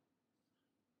well.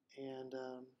 And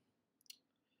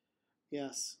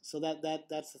yes, so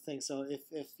that's the thing. So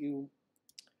if you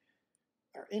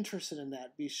are interested in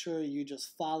that, be sure you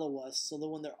just follow us so that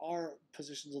when there are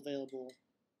positions available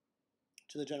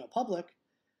to the general public,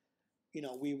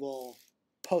 we will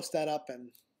post that up,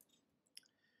 and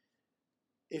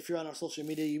if you're on our social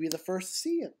media, you'll be the first to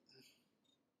see it.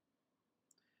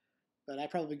 But I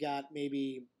probably got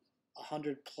maybe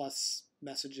 100+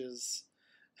 messages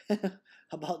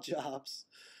about jobs,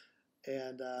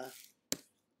 and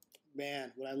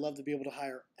man, would I love to be able to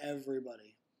hire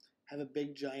everybody, have a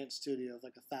big giant studio of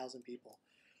like 1,000 people.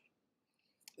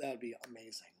 That would be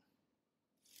amazing.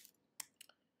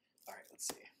 All right, let's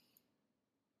see.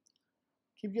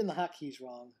 Keep getting the hotkeys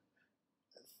wrong.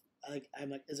 I'm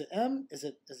like, is it M? Is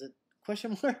it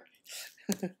question mark?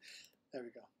 There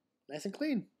we go. Nice and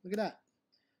clean. Look at that.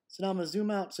 So now I'm going to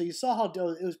zoom out. So you saw how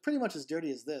it was pretty much as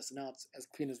dirty as this, and now it's as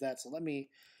clean as that. So let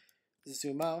me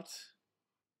zoom out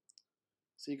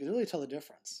so you can really tell the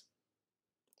difference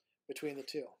between the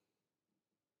two.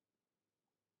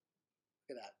 Look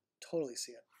at that. Totally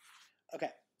see it.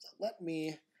 Okay, so let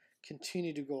me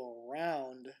continue to go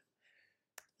around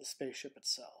the spaceship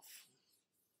itself.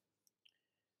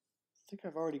 I think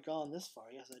I've already gone this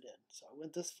far. Yes, I did. So I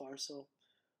went this far, so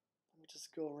let me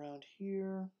just go around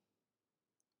here.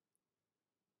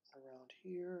 Around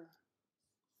here.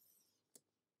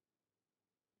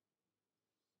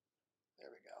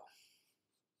 There we go.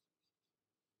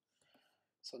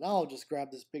 So now I'll just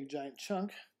grab this big giant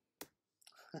chunk.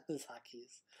 This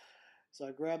hotkeys. So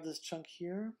I grab this chunk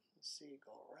here. Let's see,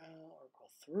 go around or go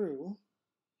through.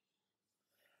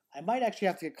 I might actually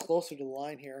have to get closer to the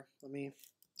line here. Let me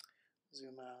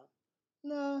zoom out.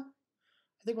 No,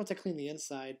 I think once I clean the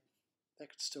inside, that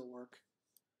could still work.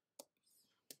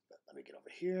 But let me get over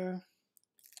here.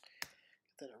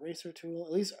 Get that eraser tool.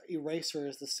 At least eraser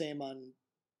is the same on.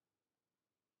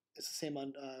 It's the same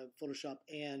on Photoshop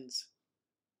and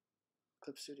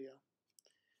Clip Studio.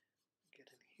 Get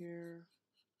in here.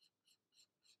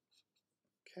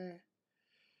 Okay.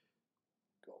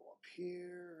 Go up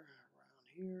here, around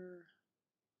here.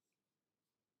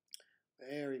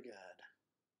 Very good.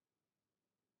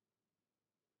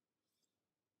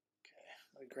 Okay,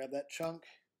 let me grab that chunk.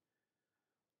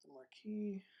 The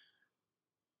marquee.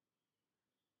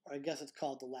 Or I guess it's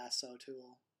called the lasso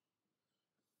tool.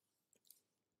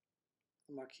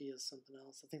 The marquee is something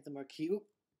else. I think the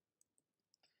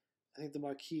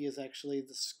marquee is actually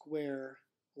the square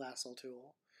lasso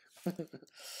tool. All right,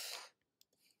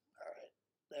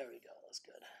 there we go. That's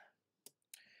good.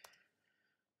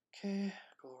 Okay,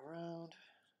 go around.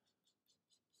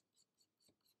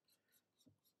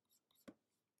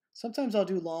 Sometimes I'll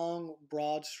do long,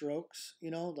 broad strokes, you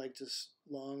know, like just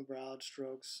long, broad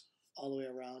strokes all the way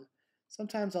around.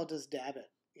 Sometimes I'll just dab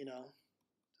it, you know,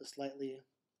 just lightly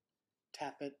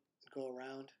tap it, go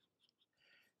around.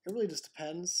 It really just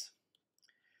depends.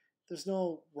 There's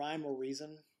no rhyme or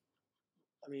reason.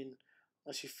 I mean,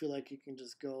 unless you feel like you can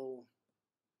just go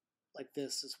like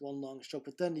this one long stroke.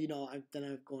 But then, you know, I'm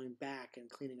going back and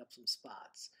cleaning up some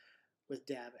spots with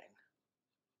dabbing.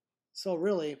 So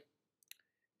really,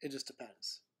 it just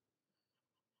depends.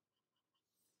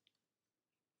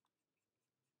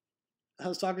 I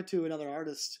was talking to another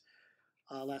artist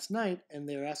last night, and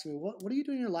they were asking me, "What are you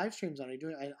doing your live streams on? Are you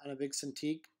doing it on a big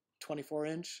Cintiq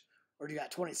 24-inch, or do you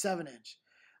got 27-inch?"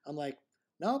 I'm like,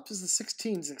 "Nope, this is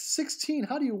 16." He's like, 16?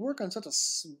 How do you work on such a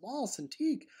small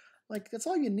Cintiq? Like, that's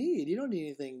all you need. You don't need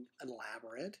anything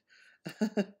elaborate.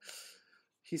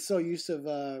 He's so used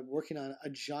to working on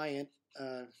a giant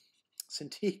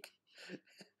Cintiq.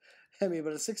 I mean,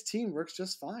 but a 16 works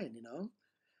just fine, you know?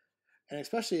 And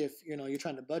especially if, you know, you're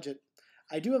trying to budget.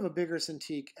 I do have a bigger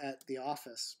Cintiq at the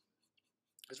office,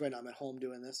 because right now I'm at home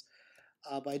doing this.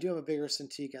 But I do have a bigger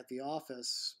Cintiq at the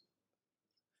office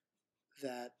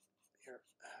that, here,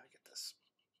 let me get this,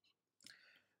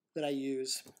 that I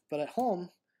use. But at home,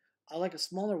 I like a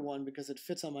smaller one because it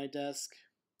fits on my desk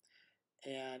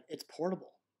and it's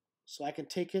portable. So I can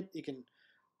take it, you can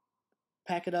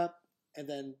pack it up, and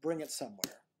then bring it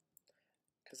somewhere.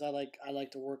 Because I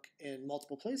like to work in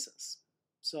multiple places.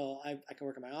 So I can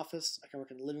work in my office, I can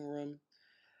work in the living room,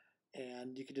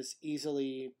 and you can just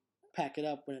easily pack it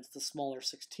up when it's the smaller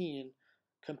 16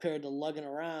 compared to lugging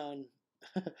around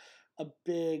a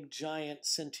big giant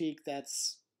Cintiq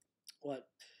that's what,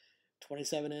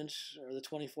 27-inch or the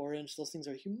 24-inch. Those things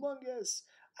are humongous.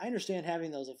 I understand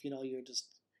having those if, you know,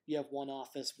 you have one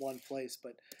office, one place,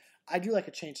 but I do like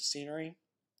a change of scenery.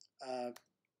 I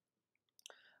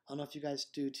don't know if you guys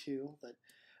do too, but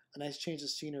a nice change of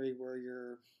scenery where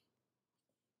you're,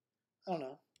 I don't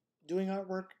know, doing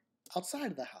artwork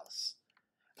outside of the house.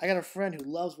 I got a friend who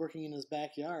loves working in his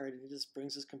backyard. He just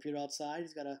brings his computer outside.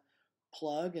 He's got a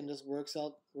plug and just works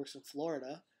in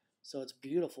Florida. So it's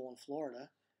beautiful in Florida.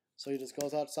 So he just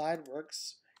goes outside,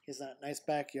 works. He's got a nice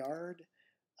backyard.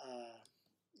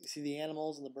 You see the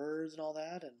animals and the birds and all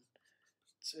that, and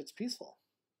it's peaceful.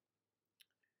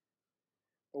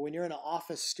 But when you're in an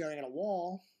office staring at a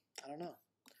wall, I don't know.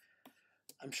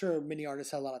 I'm sure many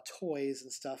artists have a lot of toys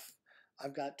and stuff.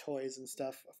 I've got toys and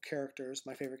stuff of characters,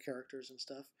 my favorite characters and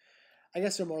stuff. I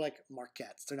guess they're more like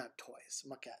marquettes. They're not toys,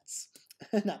 maquettes.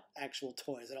 Not actual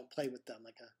toys. I don't play with them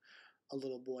like a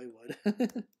little boy would.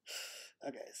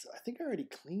 Okay, so I think I already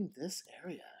cleaned this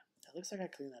area. It looks like I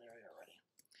cleaned that area already.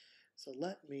 So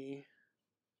let me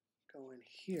go in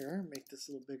here, make this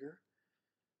a little bigger.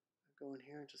 Go in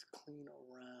here and just clean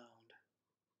around.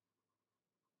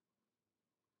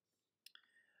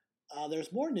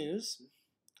 There's more news.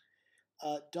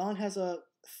 Don has a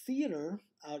theater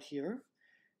out here,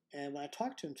 and when I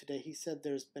talked to him today, he said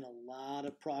there's been a lot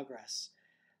of progress.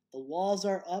 The walls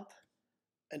are up,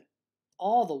 and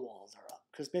all the walls are up,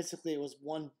 because basically it was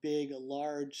one big,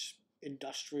 large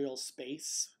industrial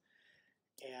space,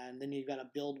 and then you've got to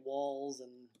build walls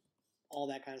and all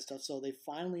that kind of stuff. So they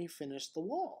finally finished the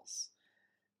walls,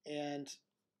 and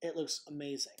it looks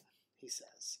amazing, he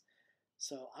says.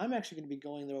 So I'm actually going to be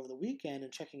going there over the weekend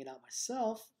and checking it out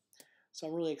myself. So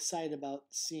I'm really excited about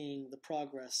seeing the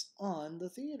progress on the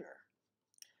theater,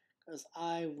 because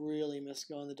I really miss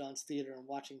going to Don's Theater and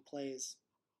watching plays.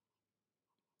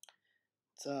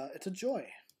 It's a joy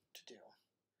to do.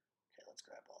 Okay, let's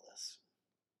grab all this.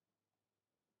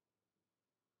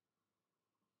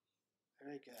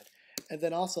 Very good. And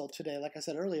then also today, like I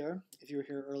said earlier, if you were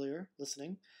here earlier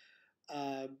listening,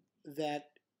 that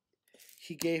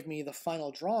he gave me the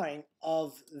final drawing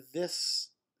of this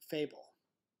fable.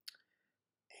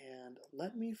 And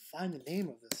let me find the name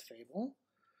of this fable.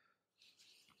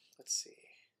 Let's see.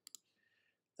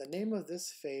 The name of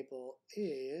this fable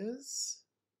is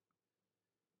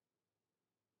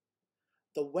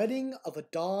The Wedding of a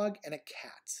Dog and a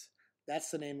Cat. That's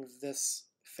the name of this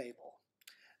fable.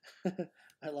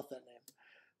 I love that name.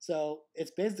 So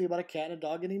it's basically about a cat and a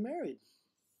dog getting married,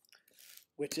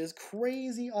 which is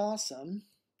crazy awesome.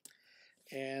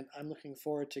 And I'm looking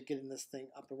forward to getting this thing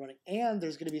up and running. And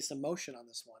there's going to be some motion on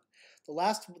this one.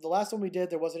 The last one we did,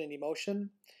 there wasn't any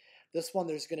motion. This one,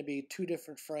 there's going to be 2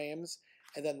 different frames.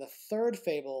 And then the third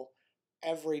fable,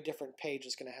 every different page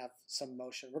is going to have some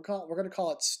motion. We're going to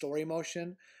call it story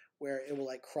motion, where it will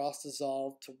like cross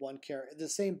dissolve to one character, the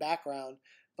same background,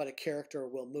 but a character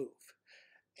will move.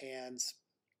 And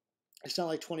it's not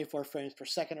like 24 frames per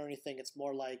second or anything. It's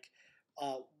more like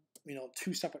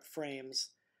two separate frames,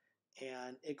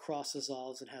 and it cross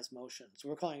dissolves and has motion. So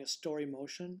we're calling it story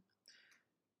motion.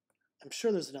 I'm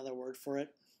sure there's another word for it.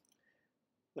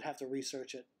 Would have to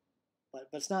research it, but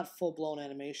it's not full-blown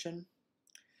animation.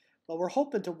 But we're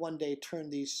hoping to one day turn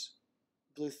these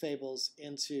Bluth Fables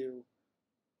into,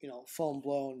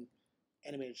 full-blown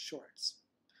animated shorts.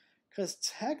 Because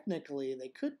technically they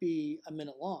could be a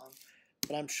minute long,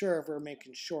 but I'm sure if we're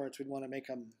making shorts, we'd want to make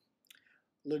them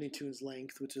Looney Tunes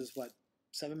length, which is what,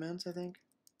 7 minutes, I think.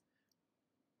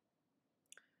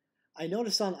 I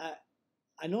noticed on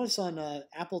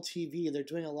Apple TV they're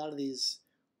doing a lot of these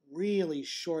really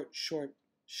short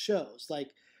shows. Like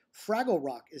Fraggle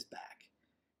Rock is back,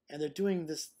 and they're doing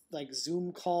this like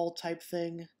Zoom call type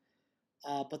thing.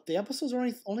 But the episodes are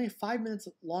only 5 minutes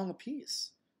long a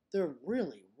piece. They're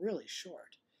really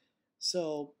short.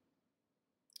 So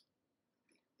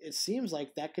it seems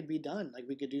like that could be done. Like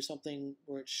we could do something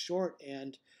where it's short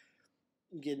and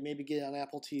maybe get it on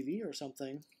Apple TV or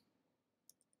something.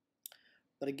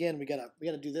 But again, we gotta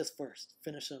do this first.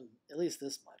 Finish them at least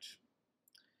this much.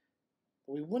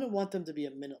 But we wouldn't want them to be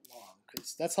a minute long,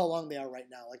 because that's how long they are right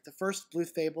now. Like the first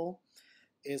Bluth Fable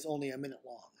is only a minute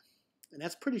long, and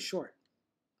that's pretty short.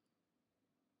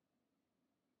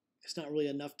 It's not really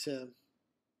enough to,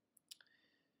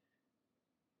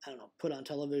 I don't know, put on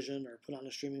television or put on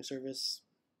a streaming service,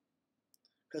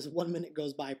 because 1 minute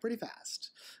goes by pretty fast.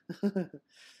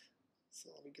 So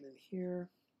let me get in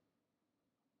here.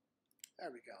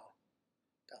 There we go.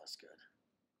 That was good.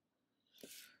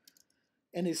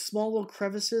 And these small little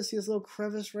crevices, see this little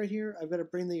crevice right here? I've got to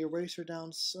bring the eraser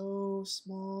down so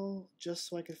small just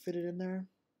so I can fit it in there.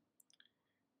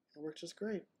 It worked just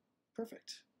great.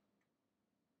 Perfect.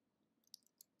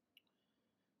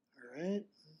 All right.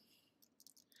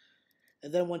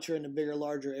 And then once you're in a bigger,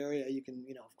 larger area, you can,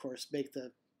 of course, make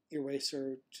the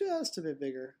eraser just a bit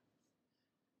bigger.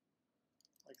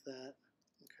 Like that.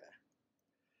 Okay.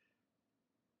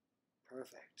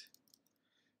 Perfect.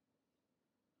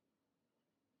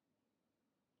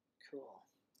 Cool.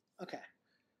 Okay.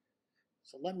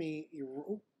 So let me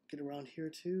get around here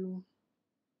too.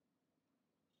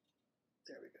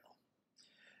 There we go.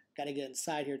 Got to get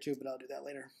inside here too, but I'll do that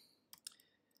later.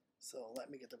 So let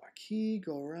me get the marquee,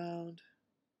 go around,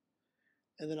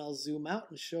 and then I'll zoom out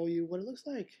and show you what it looks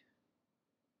like.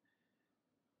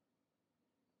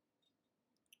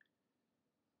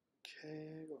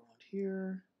 Okay, go around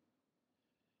here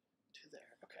to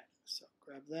there. Okay, so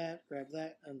grab that,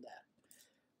 and that.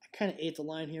 I kind of ate the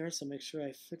line here, so make sure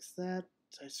I fix that.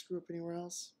 Did I screw up anywhere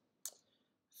else?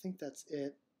 I think that's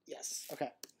it. Yes, okay.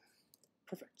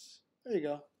 Perfect. There you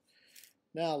go.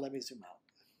 Now let me zoom out.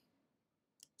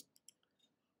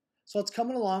 So it's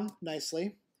coming along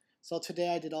nicely. So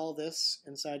today I did all this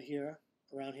inside here,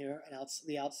 around here, and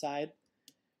the outside.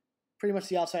 Pretty much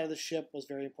the outside of the ship was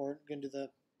very important. Going to do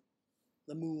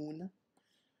the moon.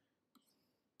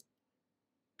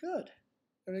 Good.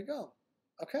 There we go.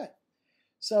 Okay.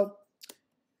 So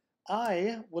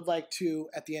I would like to,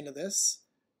 at the end of this,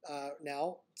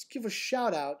 now give a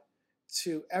shout out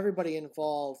to everybody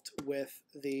involved with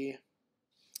the,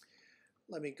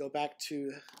 let me go back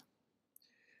to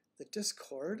the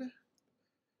Discord, and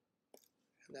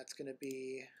that's going to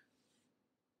be,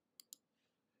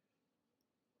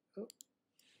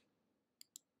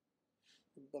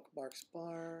 bookmarks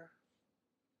bar.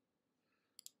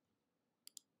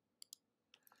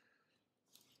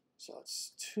 So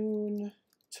it's toontober.com.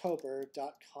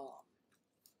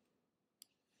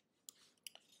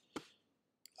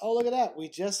 Oh, look at that. We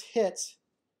just hit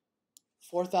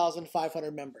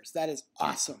 4,500 members. That is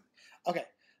awesome. Okay,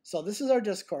 so this is our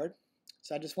Discord.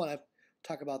 So I just want to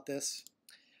talk about this.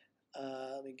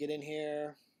 Let me get in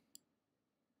here.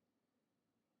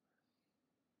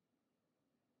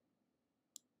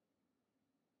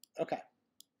 Okay.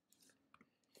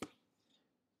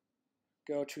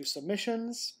 Go to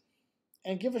submissions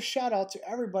and give a shout out to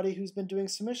everybody who's been doing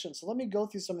submissions. So let me go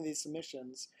through some of these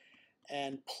submissions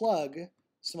and plug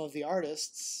some of the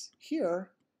artists here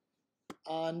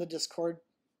on the Discord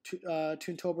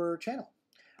TOONTOBER channel.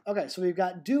 Okay, so we've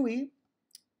got Dewey.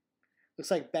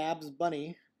 Looks like Babs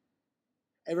Bunny.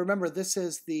 And remember, this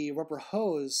is the rubber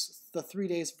hose, the 3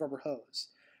 days of rubber hose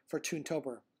for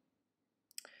TOONTOBER.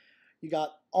 You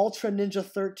got Ultra Ninja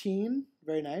 13,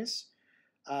 very nice.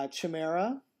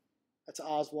 Chimera, that's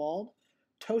Oswald.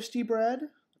 Toasty Bread,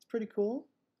 that's pretty cool.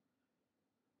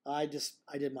 I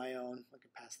did my own. I can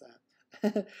pass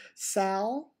that.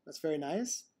 Sal, that's very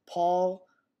nice. Paul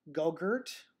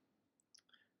Gogurt,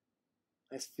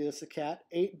 nice Felix the Cat.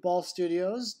 8 Ball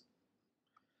Studios.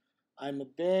 I'm a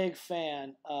big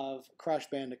fan of Crash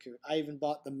Bandicoot. I even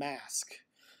bought the mask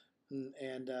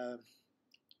And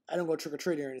I don't go trick or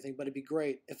treating or anything, but it'd be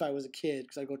great if I was a kid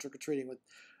because I'd go trick or treating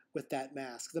with that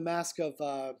mask. The mask of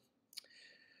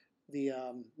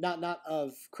the not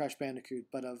of Crash Bandicoot,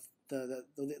 but of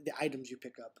the items you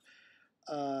pick up.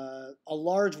 A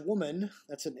large woman.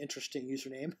 That's an interesting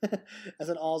username. As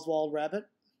an Oswald rabbit.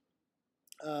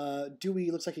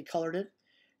 Dewey looks like he colored it.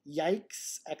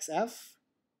 Yikes XF.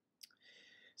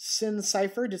 Sin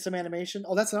Cipher did some animation.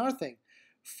 Oh, that's another thing.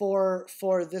 For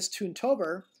this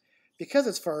TOONTOBER, because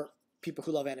it's for people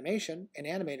who love animation and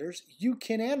animators, you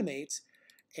can animate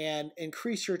and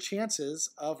increase your chances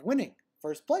of winning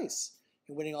first place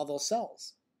and winning all those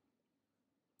cells.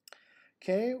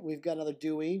 Okay, we've got another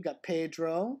Dewey. We've got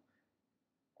Pedro.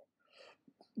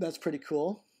 That's pretty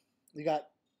cool. We got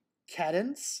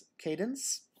Cadence.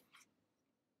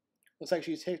 Looks like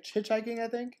she's hitchhiking, I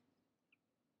think.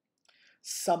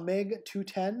 Samig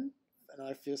 210,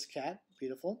 another fierce cat,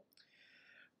 beautiful.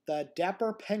 The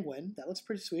Dapper Penguin, that looks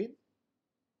pretty sweet.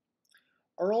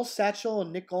 Earl Satchel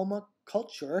Nicoma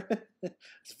Culture,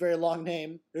 it's a very long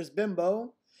name. There's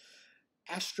Bimbo.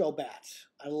 Astrobat,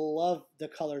 I love the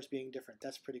colors being different,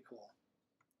 that's pretty cool.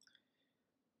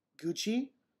 Gucci,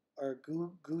 or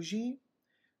Gucci,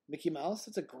 Mickey Mouse,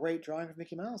 that's a great drawing of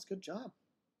Mickey Mouse, good job.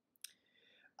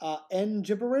 N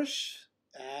Gibberish,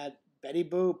 Betty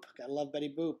Boop, gotta love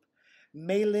Betty Boop.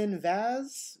 Maylin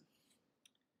Vaz,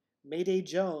 Mayday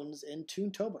Jones, and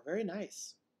TOONTOBER, very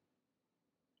nice.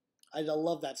 I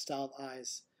love that style of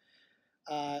eyes.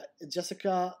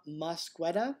 Jessica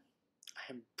Mosqueda,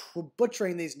 I am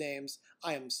butchering these names,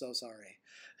 I am so sorry.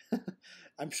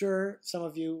 I'm sure some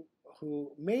of you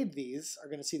who made these are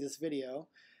going to see this video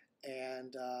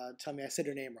and tell me I said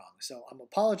your name wrong, so I'm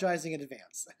apologizing in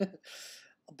advance.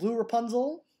 Blue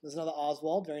Rapunzel, there's another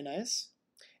Oswald, very nice.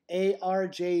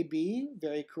 ARJB,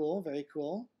 very cool, very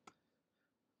cool.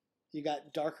 You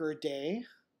got Darker Day,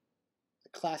 the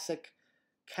classic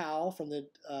cow from the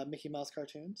Mickey Mouse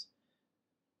cartoons,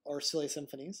 or Silly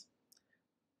Symphonies.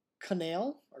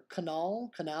 Canale, or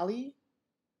Canali.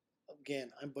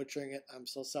 Again, I'm butchering it, I'm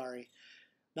so sorry.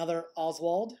 Another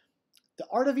Oswald. The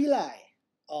Art of Eli,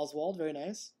 Oswald, very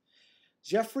nice.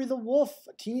 Jeffrey the Wolf,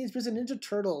 Teenage Mutant Ninja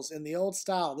Turtles in the old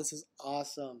style. This is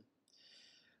awesome.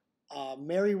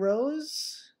 Mary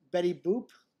Rose, Betty Boop.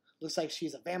 Looks like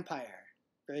she's a vampire.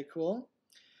 Very cool.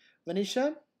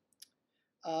 Venetia,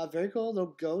 very cool.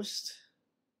 Little ghost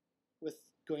with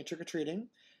going trick-or-treating.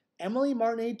 Emily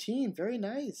Martin 18, very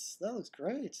nice. That looks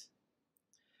great.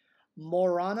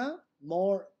 Morana,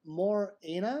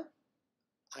 Morana.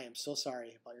 I am so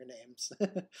sorry about your names.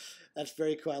 That's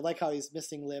very cool. I like how he's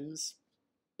missing limbs.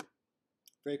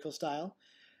 Very cool style.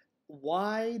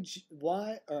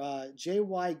 JY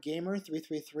Gamer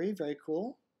 333, very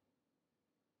cool.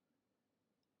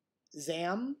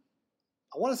 Zam,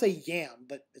 I want to say Yam,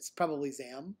 but it's probably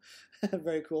Zam.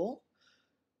 Very cool.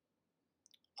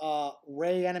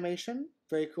 Ray Animation,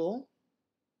 very cool.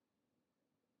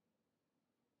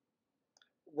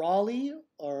 Raleigh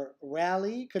or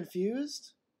Rally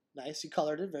Confused, nice. You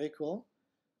colored it, very cool.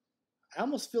 I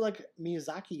almost feel like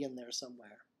Miyazaki in there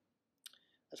somewhere.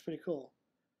 That's pretty cool.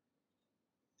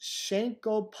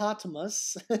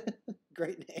 Shankopotamus,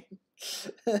 great name.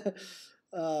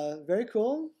 Very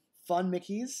cool. Fun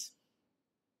Mickeys.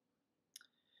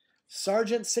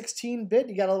 Sergeant 16-bit,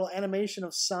 you got a little animation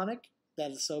of Sonic.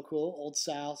 That is so cool. Old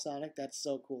style Sonic, that's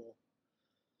so cool.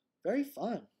 Very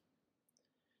fun.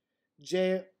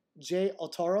 J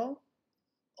Otoro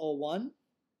 01.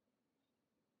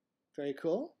 Very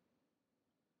cool.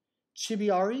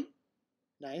 Chibiari.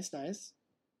 Nice, nice.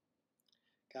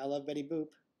 Gotta love Betty Boop.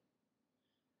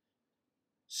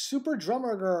 Super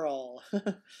Drummer Girl.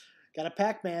 Got a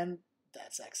Pac-Man.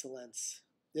 That's excellence.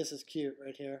 This is cute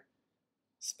right here.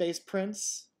 Space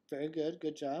Prince. Very good.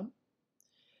 Good job.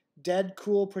 Dead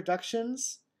Cool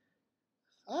Productions.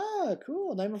 Ah,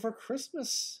 cool. Night Before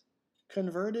Christmas.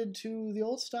 Converted to the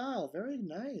old style. Very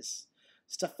nice.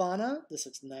 Stefana. This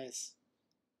looks nice.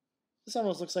 This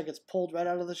almost looks like it's pulled right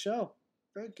out of the show.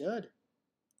 Very good.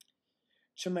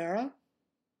 Chimera.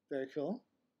 Very cool.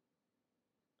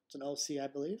 It's an OC, I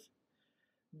believe.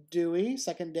 Dewey,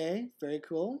 Second Day. Very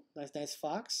cool. Nice, nice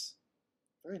fox.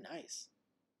 Very nice.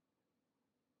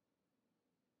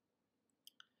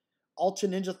 Ultra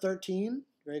Ninja 13.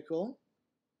 Very cool.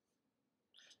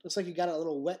 Looks like you got a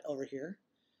little wet over here.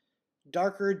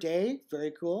 Darker Day.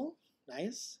 Very cool.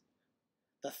 Nice.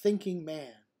 The Thinking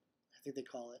Man, I think they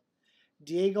call it.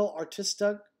 Diego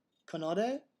Artista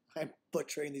Conode. I'm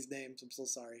butchering these names. I'm so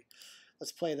sorry.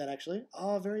 Let's play that actually.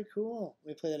 Oh, very cool. Let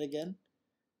me play that again.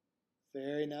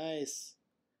 Very nice.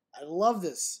 I love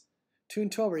this.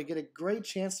 TOONTOBER, you get a great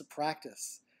chance to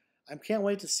practice. I can't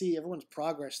wait to see everyone's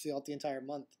progress throughout the entire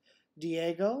month.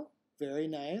 Diego, very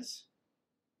nice.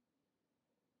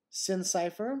 Sin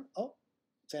Cipher, oh,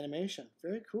 it's animation,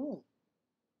 very cool.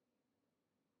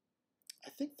 I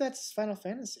think that's Final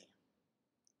Fantasy.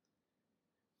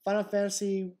 Final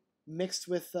Fantasy mixed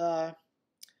with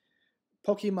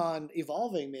Pokemon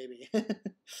evolving, maybe.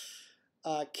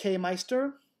 K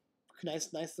Meister,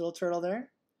 nice little turtle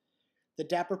there. The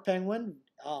Dapper Penguin,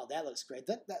 oh, that looks great.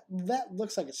 That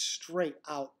looks like it's straight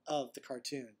out of the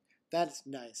cartoon. That's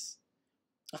nice.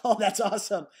 Oh, that's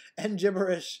awesome. And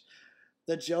Gibberish,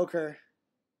 the Joker.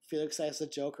 Felix as the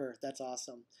Joker. That's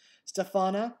awesome.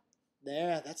 Stefana,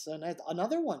 there, that's so nice.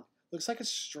 Another one. Looks like it's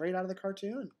straight out of the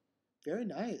cartoon. Very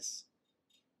nice.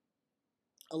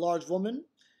 A Large Woman,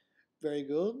 very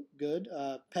good. Good.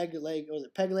 Peg Leg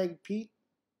Pete.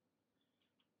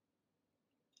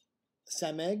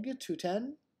 Sameg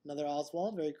 210, another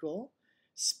Oswald, very cool.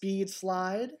 Speed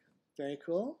Slide, very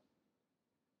cool.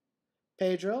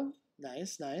 Pedro,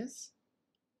 nice.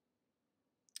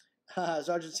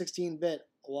 Sergeant 16-bit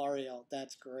Wario,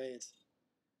 that's great.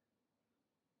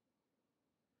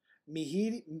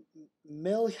 Milhi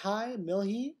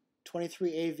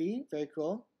 23AV, very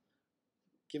cool.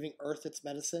 Giving Earth its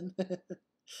medicine.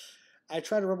 I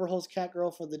tried a Rubber Hose Cat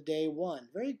Girl for the day one.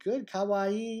 Very good.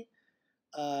 Kawaii.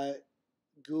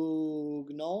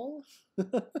 Goognol.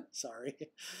 Sorry.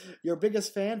 Your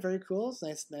biggest fan. Very cool.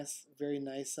 It's nice. Very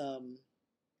nice.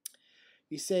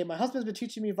 You say, my husband's been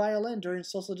teaching me violin during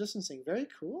social distancing. Very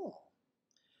cool.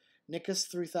 Nickus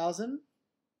 3000.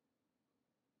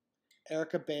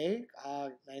 Erica Bay.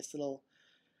 Nice little,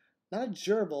 not a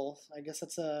gerbil. I guess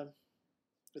that's a,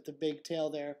 with the big tail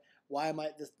there. Why am I,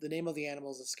 the name of the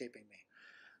animal is escaping me.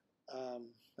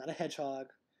 Not a hedgehog.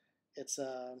 It's,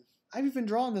 I've even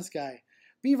drawn this guy.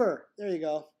 Beaver. There you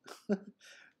go.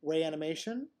 Ray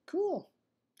Animation. Cool.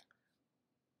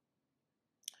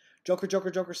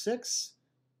 Joker 6.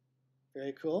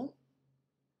 Very cool.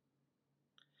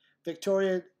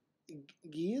 Victoria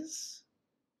Geese.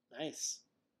 Nice.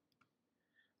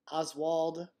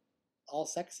 Oswald. All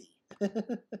sexy.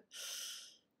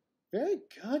 Very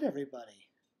good, everybody.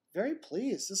 Very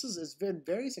pleased. It's been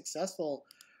very successful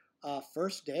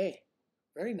first day.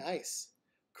 Very nice.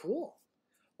 Cool.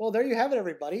 Well, there you have it,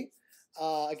 everybody.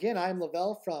 Again, I'm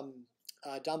Lavelle from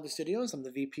Don Bluth Studios. I'm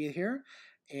the VP here.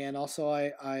 And also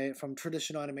I from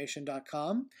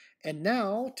traditionalanimation.com. And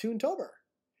now ToonTober.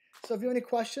 So if you have any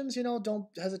questions, don't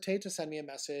hesitate to send me a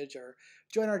message or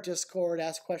join our Discord,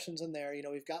 ask questions in there.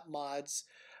 We've got mods.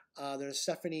 There's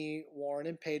Stephanie, Warren,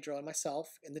 and Pedro and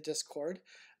myself in the Discord.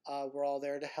 We're all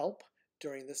there to help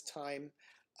during this time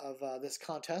of this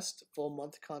contest, full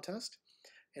month contest.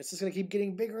 And it's just going to keep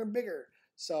getting bigger and bigger.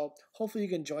 So hopefully you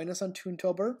can join us on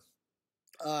ToonTober.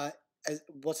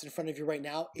 What's in front of you right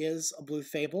now is a Bluth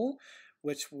Fable,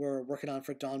 which we're working on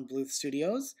for Don Bluth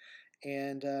Studios.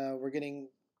 And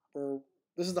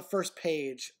this is the first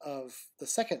page of the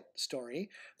second story.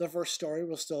 The first story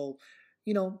we're still,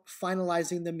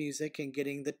 finalizing the music and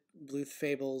getting the Bluth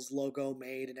Fables logo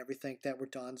made and everything that we're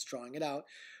Don's drawing it out.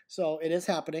 So it is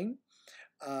happening.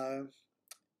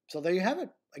 So there you have it.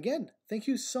 Again, thank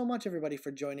you so much, everybody, for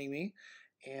joining me.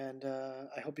 And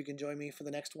I hope you can join me for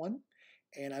the next one.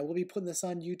 And I will be putting this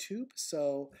on YouTube.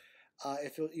 So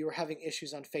if you were having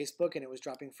issues on Facebook and it was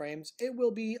dropping frames, it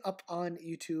will be up on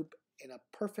YouTube in a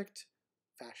perfect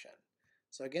fashion.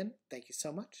 So again, thank you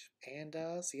so much. And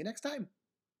see you next time.